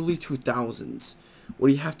early 2000s, where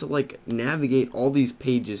you have to like navigate all these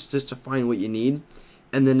pages just to find what you need,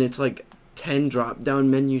 and then it's like 10 drop down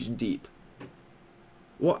menus deep.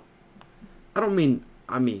 What? I mean,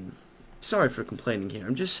 sorry for complaining here.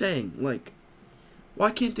 I'm just saying, like,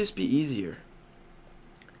 why can't this be easier?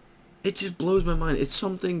 It just blows my mind. It's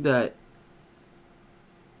something that,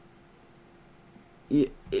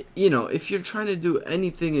 you know, if you're trying to do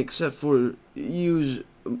anything except for use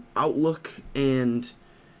Outlook and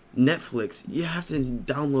Netflix, you have to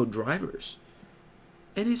download drivers.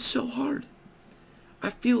 And it's so hard. I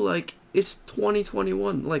feel like it's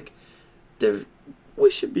 2021. Like, we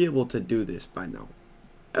should be able to do this by now.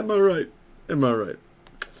 Am I right? Am I right?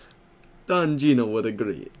 Don Gino would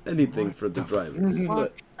agree. Anything for the drivers.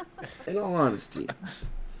 But in all honesty,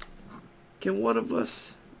 can one of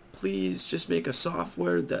us please just make a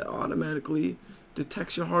software that automatically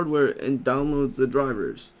detects your hardware and downloads the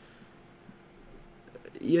drivers?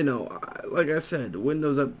 You know, like I said,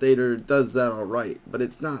 Windows Updater does that alright, but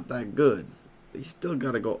it's not that good. You still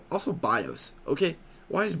gotta go. Also, BIOS. Okay,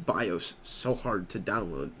 why is BIOS so hard to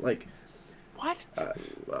download? Like, what?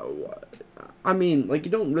 I mean, like,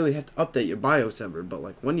 you don't really have to update your BIOS ever, but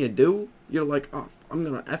like when you do, you're like, oh, I'm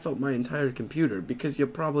gonna F up my entire computer, because you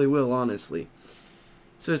probably will, honestly.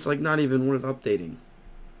 So it's like not even worth updating.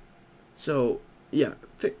 So yeah,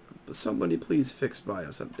 somebody please fix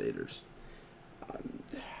BIOS updaters.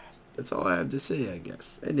 That's all I have to say, I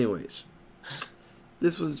guess. Anyways,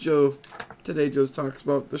 this was Joe. Today Joe Talks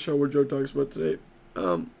About, the show where Joe talks about today.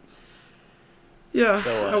 Yeah,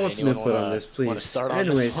 So, I want some anyone input on wanna- this, please. wanna start on this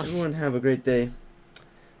Anyways, one? everyone have a great day.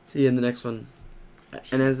 See you in the next one.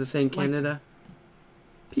 And as they say in Canada,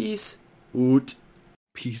 peace out.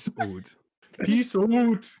 Peace out. Peace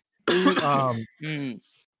out.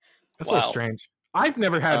 That's so Wow. strange. I've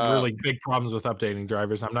never had really big problems with updating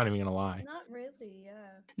drivers. I'm not even gonna lie. Not really, yeah.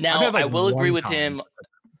 Now, I've had, like, I will agree one with time. him.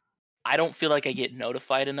 I don't feel like I get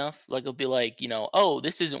notified enough. Like, it'll be like, you know, oh,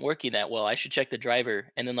 this isn't working that well. I should check the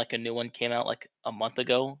driver. And then, like, a new one came out, like, a month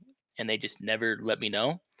ago, and they just never let me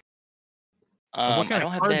know. What I kind don't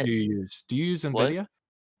of have card that. do you use? Do you use What? NVIDIA?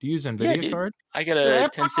 Do you use Yeah, NVIDIA dude. card? I got Yeah, a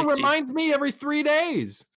that fucking 1060. reminds me every 3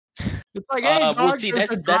 days. It's like, hey, dog, Well, see, there's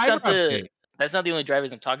that's a driver update. that's not the only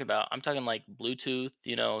drivers I'm talking about. I'm talking like Bluetooth,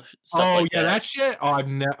 you know, stuff Oh like yeah, that. that shit. Oh,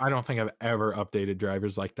 I don't think I've ever updated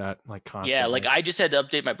drivers like that, like constantly. Yeah, like I just had to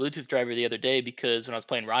update my Bluetooth driver the other day because when I was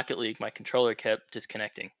playing Rocket League, my controller kept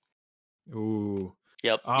disconnecting. Ooh.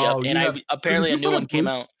 Yep. Oh, And apparently a new one came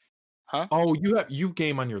out. Huh? Oh, you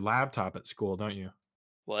game on your laptop at school, don't you?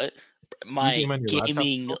 What? My game on your laptop?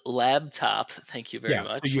 gaming laptop. Thank you very Yeah.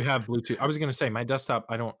 much. So you have Bluetooth. I was gonna say my desktop.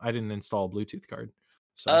 I didn't install a Bluetooth card.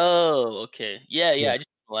 So Oh, okay. Yeah, Yeah. I just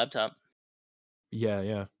have a laptop.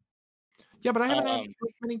 yeah. But I haven't had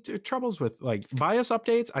like, many troubles with like BIOS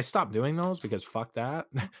updates. I stopped doing those because fuck that.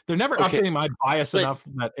 They're never Okay. updating my BIOS But enough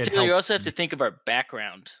that it Taylor, you helps also have me. to think of our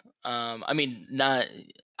background. I mean,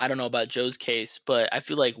 I don't know about Joe's case, but I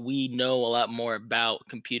feel like we know a lot more about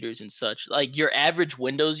computers and such. Like your average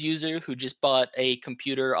Windows user who just bought a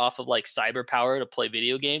computer off of like CyberPower to play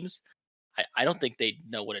video games, I don't think they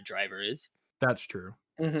know what a driver is. That's true.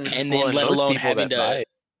 Mhm. And Well, then and let most alone people having that to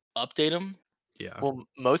buy- update them. Yeah. Well,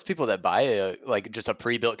 most people that buy just a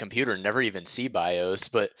pre-built computer never even see BIOS,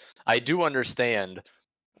 but I do understand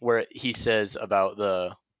where he says about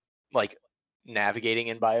the like navigating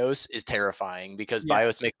in BIOS is terrifying because Yeah.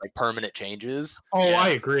 BIOS makes like permanent changes. Oh, Yeah. I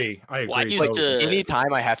agree. Well, I used Like to-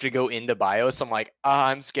 anytime I have to go into BIOS, I'm like,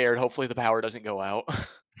 I'm scared. Hopefully the power doesn't go out.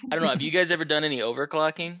 I don't know. Have you guys ever done any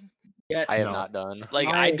overclocking? Yes. I have No. not done. Like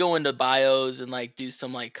My- I'd go into BIOS and like do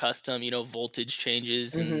some like custom, voltage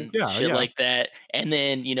changes and Yeah, shit yeah. like that. And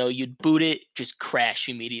then, you'd boot it, just crash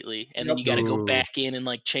immediately. And then Yep. you got to go Ooh. back in and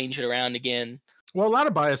like change it around again. Well, a lot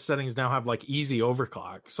of BIOS settings now have like easy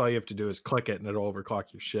overclock. So all you have to do is click it and it'll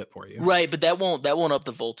overclock your shit for you. Right, but that won't up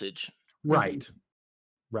the voltage. Right.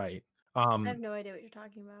 Right. I have no idea what you're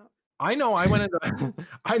talking about. I know I went into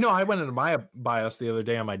I went into my BIOS the other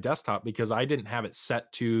day on my desktop because I didn't have it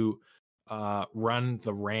set to run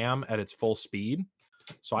the RAM at its full speed.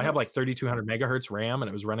 So I have like 3200 megahertz RAM and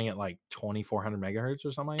it was running at like 2400 megahertz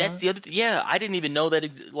or something like That's that. the other yeah, I didn't even know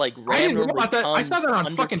that like I RAM didn't know normally about that. I saw comes that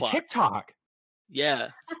on fucking underclocked. TikTok. Yeah.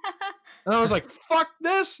 And I was like, fuck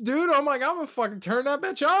this, dude. I'm like, I'm gonna fucking turn that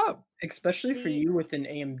bitch up. Especially for See- you with an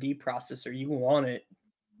AMD processor, you want it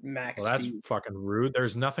max Well, that's speed. fucking rude.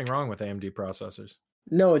 There's nothing wrong with AMD processors.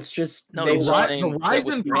 No, it's just No, they it's The not. want saying the that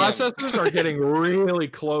with Ryzen RAM. processors are getting really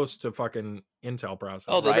close to fucking Intel processors.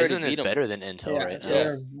 Oh, they've already Ryzen is beat 'em. better than Intel yeah, right now.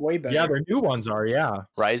 they're way better. Yeah, their new ones are. Yeah.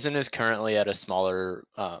 Ryzen is currently at a smaller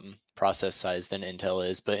process size than Intel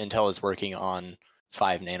is, but Intel is working on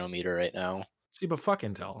 5 nanometer right now. See, but fuck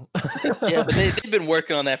Intel. Yeah, but they've been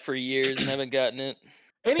working on that for years and haven't gotten it.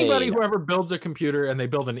 Anybody Hey. who ever builds a computer and they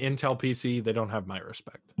build an Intel PC, they don't have my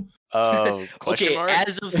respect. Oh, question Okay, mark?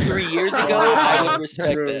 as of 3 years ago, I would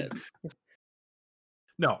respect True. that.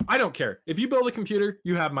 No, I don't care. If you build a computer,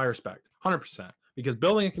 you have my respect, 100%. Because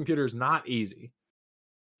building a computer is not easy.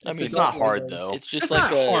 I mean, It's not Definitely hard is. though. It's just It's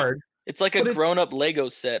like not hard. it's like a but it's- grown-up Lego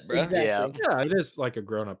set, bro. Exactly. Yeah. Yeah, it is like a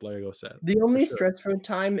grown-up Lego set. The only sure. stressful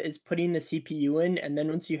time is putting the CPU in, and then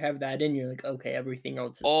once you have that in, you're like, okay, everything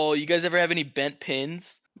else is. Oh, you guys ever have any bent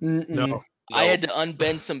pins? Mm-mm. No. I had Nope. to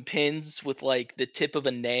unbend some pins with like the tip of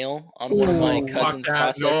a nail on one of my Ooh, fuck cousin's Fuck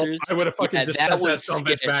that. No, processors. I would have fucking Yeah, just that sent that was some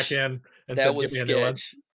bitch back sketch. in and That said, was get me a new one.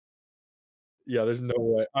 sketch. Yeah, there's no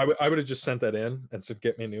way. I would have just sent that in and said,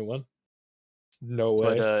 get me a new one. No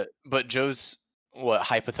way. But Joe's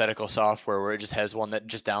hypothetical software where it just has one that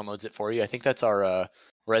just downloads it for you. I think that's our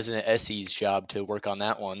resident SE's job to work on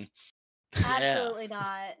that one. Absolutely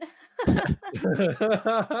not. No,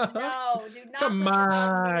 do not. Come put this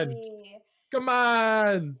on. me. Come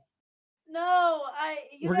on. No,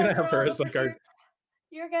 you We're gonna guys have are her all as, over like, our- here.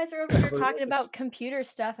 You guys are over here We're talking gonna about computer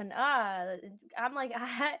stuff, and I'm like,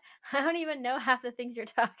 I don't even know half the things you're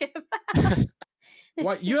talking about.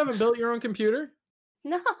 What? You haven't built your own computer?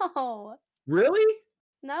 No, Really?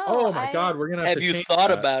 no. Oh my god, we're gonna have Have to you change thought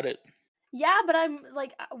that. about it? Yeah, but I'm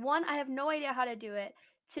like, one, I have no idea how to do it.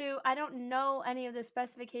 Two, I don't know any of the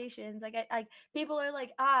specifications. Like, people are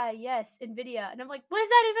like, yes, Nvidia, and I'm like, what does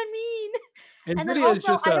that even mean? And then Nvidia is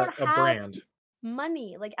also, just I a don't have brand.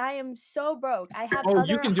 money. Like, I am so broke. I have Oh, you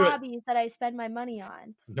other can do it. hobbies that I spend my money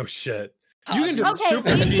on. No shit. You can do it Okay,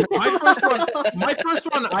 super see? cheap. My first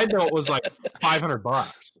one I built was like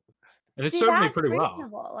 $500. And it See, served me that's pretty well.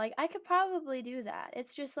 reasonable. Like, I could probably do that.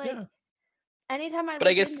 It's just like, Yeah. anytime I But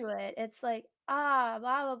I look guess- into it, it's like, blah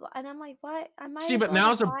blah blah, and I'm like, why? I might. See, as but well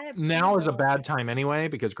now is just a buy a now is a Kindle. bad time anyway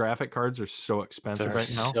because graphic cards are so expensive They're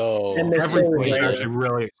right now. so And they're so Everything is rare. actually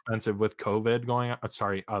really expensive with COVID going on.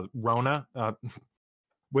 Sorry, Rona.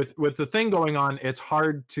 With the thing going on, it's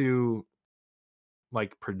hard to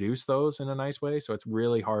like produce those in a nice way. So it's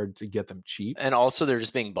really hard to get them cheap. and also they're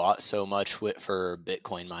just being bought so much for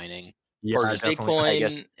Bitcoin mining. Yeah, or just definitely. I Bitcoin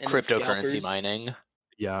guess and cryptocurrency scalpers. mining.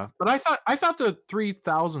 Yeah, but I thought the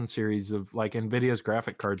 3000 series of like Nvidia's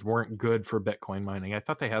graphic cards weren't good for Bitcoin mining. I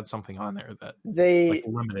thought they had something on there that They like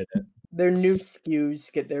limited it. their new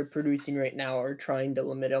SKUs they're producing right now are trying to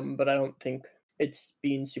limit them, but I don't think it's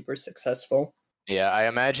being super successful. Yeah, I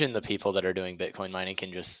imagine the people that are doing Bitcoin mining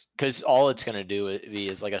can just because all it's going to do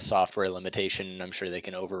is like a software limitation, and I'm sure they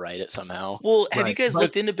can override it somehow. Well, have you Right, guys but-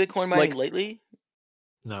 looked into Bitcoin mining like- lately?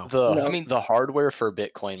 No. No. I mean, the hardware for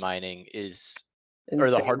Bitcoin mining or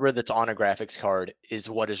the Insane. hardware that's on a graphics card is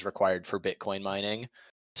what is required for Bitcoin mining.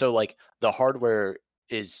 So like the hardware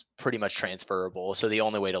is pretty much transferable. So the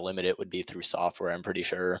only way to limit it would be through software, I'm pretty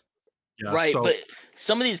sure. Yeah, Right, so- but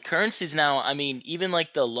some of these currencies now, I mean, even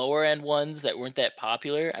like the lower end ones that weren't that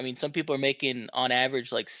popular, I mean, some people are making on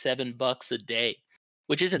average like $7 a day,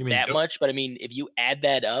 which isn't You mean that do- much, but I mean, if you add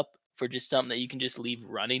that up for just something that you can just leave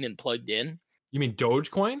running and plugged in, You mean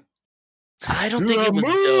Dogecoin? I don't To think the it was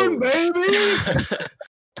moon,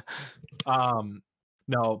 Doge.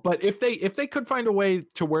 No, but if they could find a way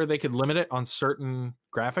to where they could limit it on certain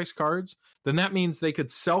graphics cards, then that means they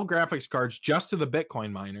could sell graphics cards just to the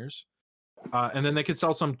Bitcoin miners, and then they could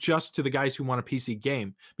sell some just to the guys who want a PC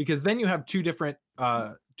game, because then you have two different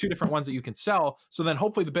ones that you can sell. So then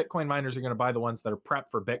hopefully the Bitcoin miners are going to buy the ones that are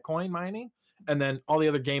prepped for Bitcoin mining, and then all the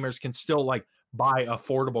other gamers can still like buy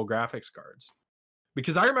affordable graphics cards.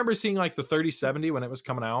 Because I remember seeing like the 3070 when it was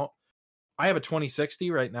coming out. I have a 2060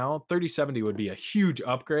 right now. 3070 would be a huge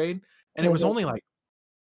upgrade, and it was only like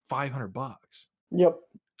 $500. Yep.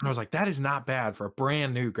 And I was like, that is not bad for a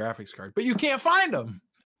brand new graphics card, but you can't find them.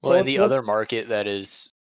 Well, and the other market that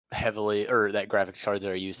is heavily, or that graphics cards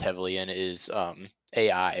are used heavily in, is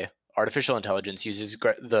AI. Artificial intelligence uses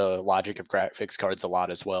the logic of graphics cards a lot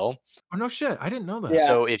as well. Oh no shit, I didn't know that. Yeah.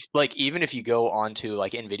 So if like even if you go onto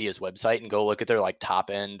like Nvidia's website and go look at their like top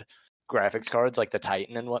end graphics cards, like the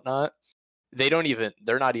Titan and whatnot, they're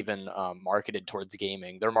not even marketed towards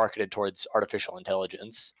gaming. They're marketed towards artificial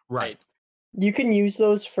intelligence. Right. You can use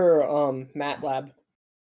those for MATLAB.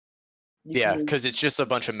 Yeah, because it's just a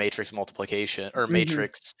bunch of matrix multiplication or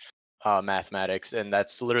matrix mathematics, and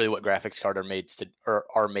that's literally what graphics cards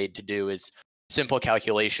are made to do, is simple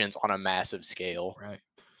calculations on a massive scale. Right.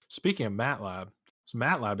 Speaking of MATLAB, so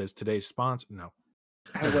MATLAB is today's sponsor. No,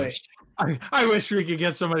 I wish. I wish we could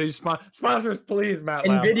get somebody to sponsors, please,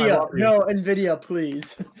 MATLAB. Nvidia,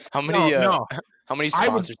 please. How many No. how many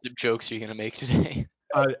sponsorship jokes are you gonna make today?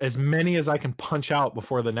 As many as I can punch out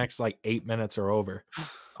before the next like 8 minutes are over.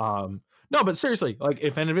 No, but seriously, like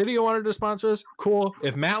if Nvidia wanted to sponsor us, cool.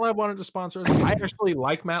 If MATLAB wanted to sponsor us, I actually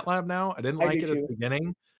like MATLAB now. I didn't like it at the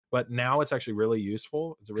beginning, but now it's actually really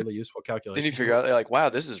useful. It's a really useful calculation. Then you figure out, like, wow,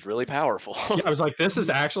 this is really powerful. Yeah, I was like, this is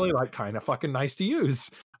actually like kind of fucking nice to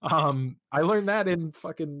use. I learned that in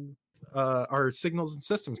fucking our signals and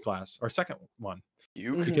systems class, our second one.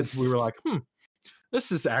 Because we were like,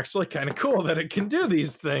 this is actually kind of cool that it can do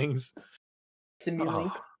these things.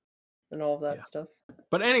 Simulink and all of that stuff.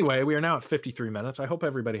 But anyway, we are now at 53 minutes. I hope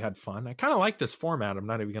everybody had fun. I kind of like this format. I'm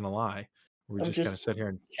not even going to lie. We just kind of sit here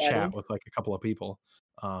and chat with like a couple of people.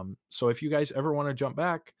 So if you guys ever want to jump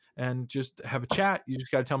back and just have a chat, you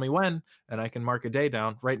just got to tell me when, and I can mark a day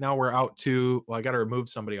down. Right now we're out to, I got to remove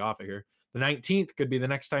somebody off of here. The 19th could be the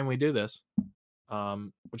next time we do this,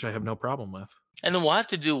 which I have no problem with. And then we'll have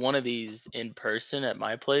to do one of these in person at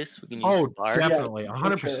my place. We can use the bar. Definitely.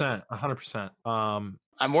 100%. 100%.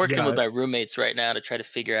 I'm working with my roommates right now to try to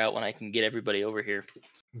figure out when I can get everybody over here.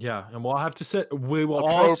 Yeah, and we'll have to sit. We will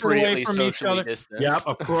all sit away from each other. Yeah,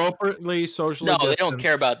 appropriately socially. No, they don't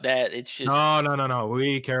care about that. It's just no.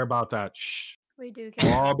 We care about that. Shh. We do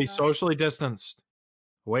care. We'll all be socially distanced,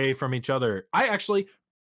 away from each other. I actually,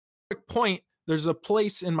 point. There's a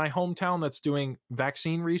place in my hometown that's doing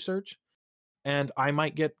vaccine research, and I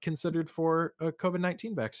might get considered for a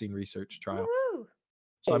COVID-19 vaccine research trial. Woo-hoo.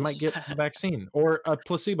 So I might get the vaccine or a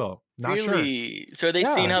placebo. Not really? sure. So are they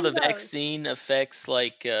seeing how the vaccine affects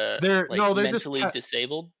they're mentally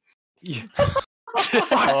disabled? Yeah.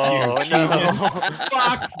 Fuck you,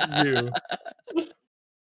 Fuck you.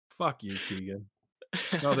 Fuck you, Keegan.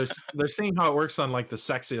 No, they're seeing how it works on like the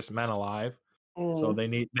sexiest men alive. So they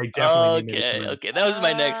definitely need Okay, that was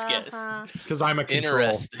my next guess. Because I'm a control.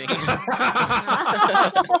 Interesting.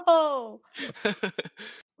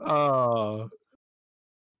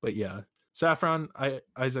 But yeah, Saffron,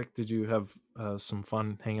 Isaac, did you have some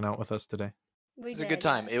fun hanging out with us today? It was a good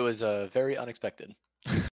time. It was very unexpected.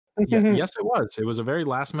 Yes, it was. It was a very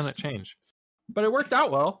last minute change, but it worked out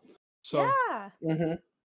well. So yeah.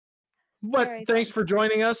 But Very thanks fun. for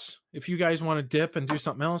joining us. If you guys want to dip and do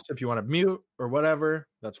something else, if you want to mute or whatever,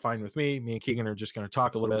 that's fine with me. Me and Keegan are just going to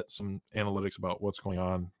talk a little bit, some analytics about what's going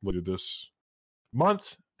on with this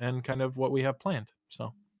month and kind of what we have planned.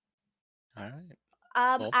 So, all right.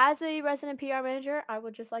 As the resident PR manager, I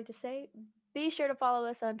would just like to say, be sure to follow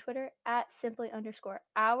us on Twitter at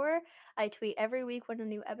 @simply_hour. I tweet every week when a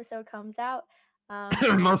new episode comes out.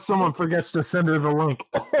 Unless someone forgets to send her the link.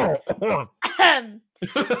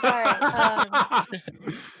 Sorry.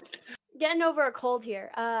 Getting over a cold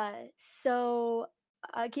here. So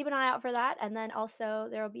keep an eye out for that. And then also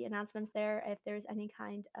there will be announcements there if there's any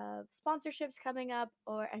kind of sponsorships coming up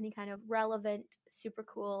or any kind of relevant, super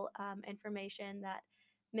cool information that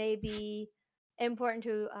may be important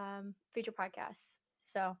to future podcasts.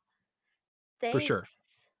 So thanks. For sure.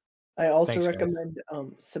 I also recommend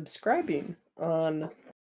subscribing on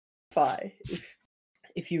Spotify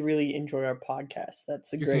if you really enjoy our podcast.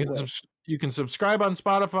 That's a great way. You can subscribe on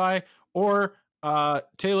Spotify, or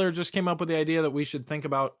Taylor just came up with the idea that we should think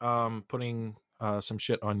about putting some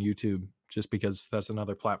shit on YouTube, just because that's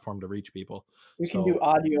another platform to reach people. We can do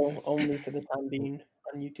audio only for the time being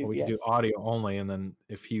on YouTube. We can do audio only, and then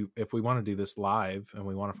if we want to do this live and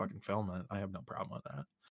we want to fucking film it, I have no problem with that.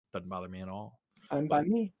 Doesn't bother me at all. By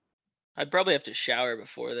me. I'd probably have to shower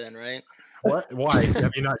before then, right? What? Why?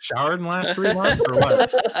 Have you not showered in the last 3 months or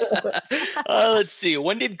what? Let's see.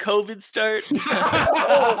 When did COVID start?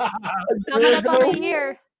 Coming up on a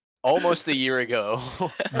year. Almost a year ago.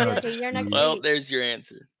 Like a year next Well, week. there's your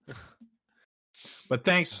answer. But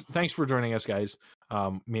thanks for joining us, guys.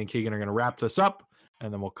 Me and Keegan are going to wrap this up,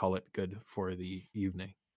 and then we'll call it good for the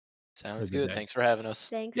evening. Sounds the good. day. Thanks for having us.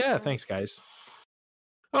 Thanks. Yeah, guys. thanks, guys.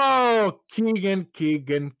 Oh, Keegan.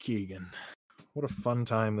 What a fun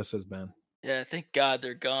time this has been. Yeah, thank God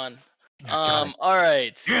they're gone. God All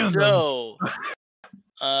right. damn them.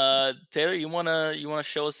 So, Taylor, you wanna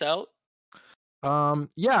show us out?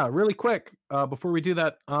 Yeah, really quick. Before we do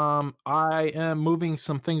that, I am moving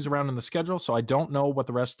some things around in the schedule, so I don't know what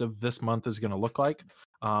the rest of this month is going to look like.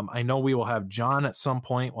 I know we will have John at some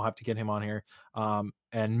point. We'll have to get him on here.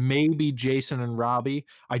 And maybe Jason and Robbie.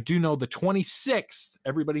 I do know the 26th,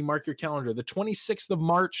 everybody mark your calendar. The 26th of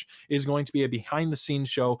March is going to be a behind the scenes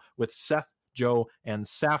show with Seth, Joe, and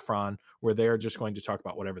Saffron, where they're just going to talk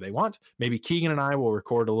about whatever they want. Maybe Keegan and I will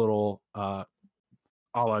record a little a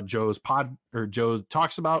la Joe's pod or Joe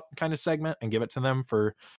talks about kind of segment and give it to them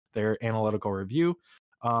for their analytical review.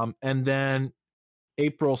 And then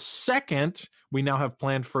April 2nd, we now have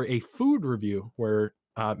planned for a food review where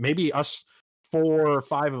maybe us 4 or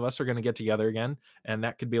 5 of us are going to get together again. And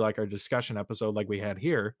that could be like our discussion episode like we had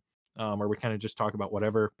here, where we kind of just talk about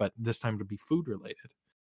whatever, but this time to be food related.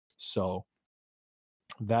 So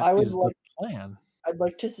that is the plan. I'd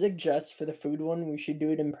like to suggest for the food one, we should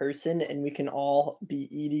do it in person and we can all be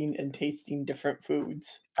eating and tasting different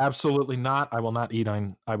foods. Absolutely not. I will not eat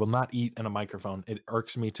in a microphone. It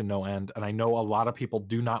irks me to no end. And I know a lot of people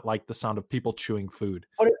do not like the sound of people chewing food.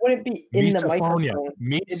 But it wouldn't be in the microphone.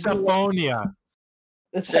 Misophonia.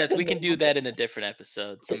 Seth, we can do that in a different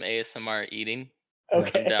episode. Some ASMR eating.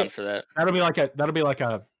 Okay. I'm down for that. That'll be like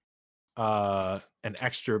an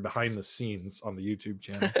extra behind the scenes on the YouTube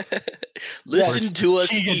channel. Listen to us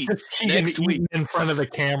Keegan, eat just Keegan next week. eating in front of the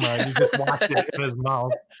camera, and you just watch it in his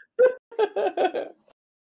mouth.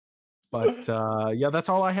 But yeah, that's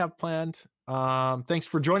all I have planned. Thanks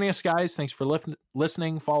for joining us, guys. Thanks for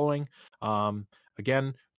listening, following.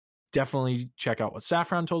 Again, definitely check out what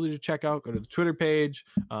Saffron told you to check out. Go to the Twitter page.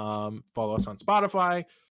 Follow us on Spotify.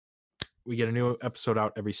 We get a new episode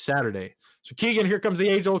out every Saturday. So, Keegan, here comes the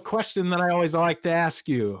age-old question that I always like to ask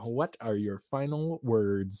you. What are your final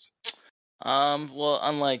words? Well,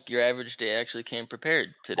 unlike your average day, I actually came prepared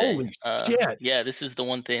today. Holy shit. Yeah, this is the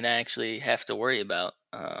one thing I actually have to worry about.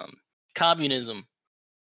 Communism.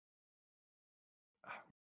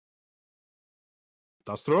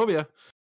 Dostorovia.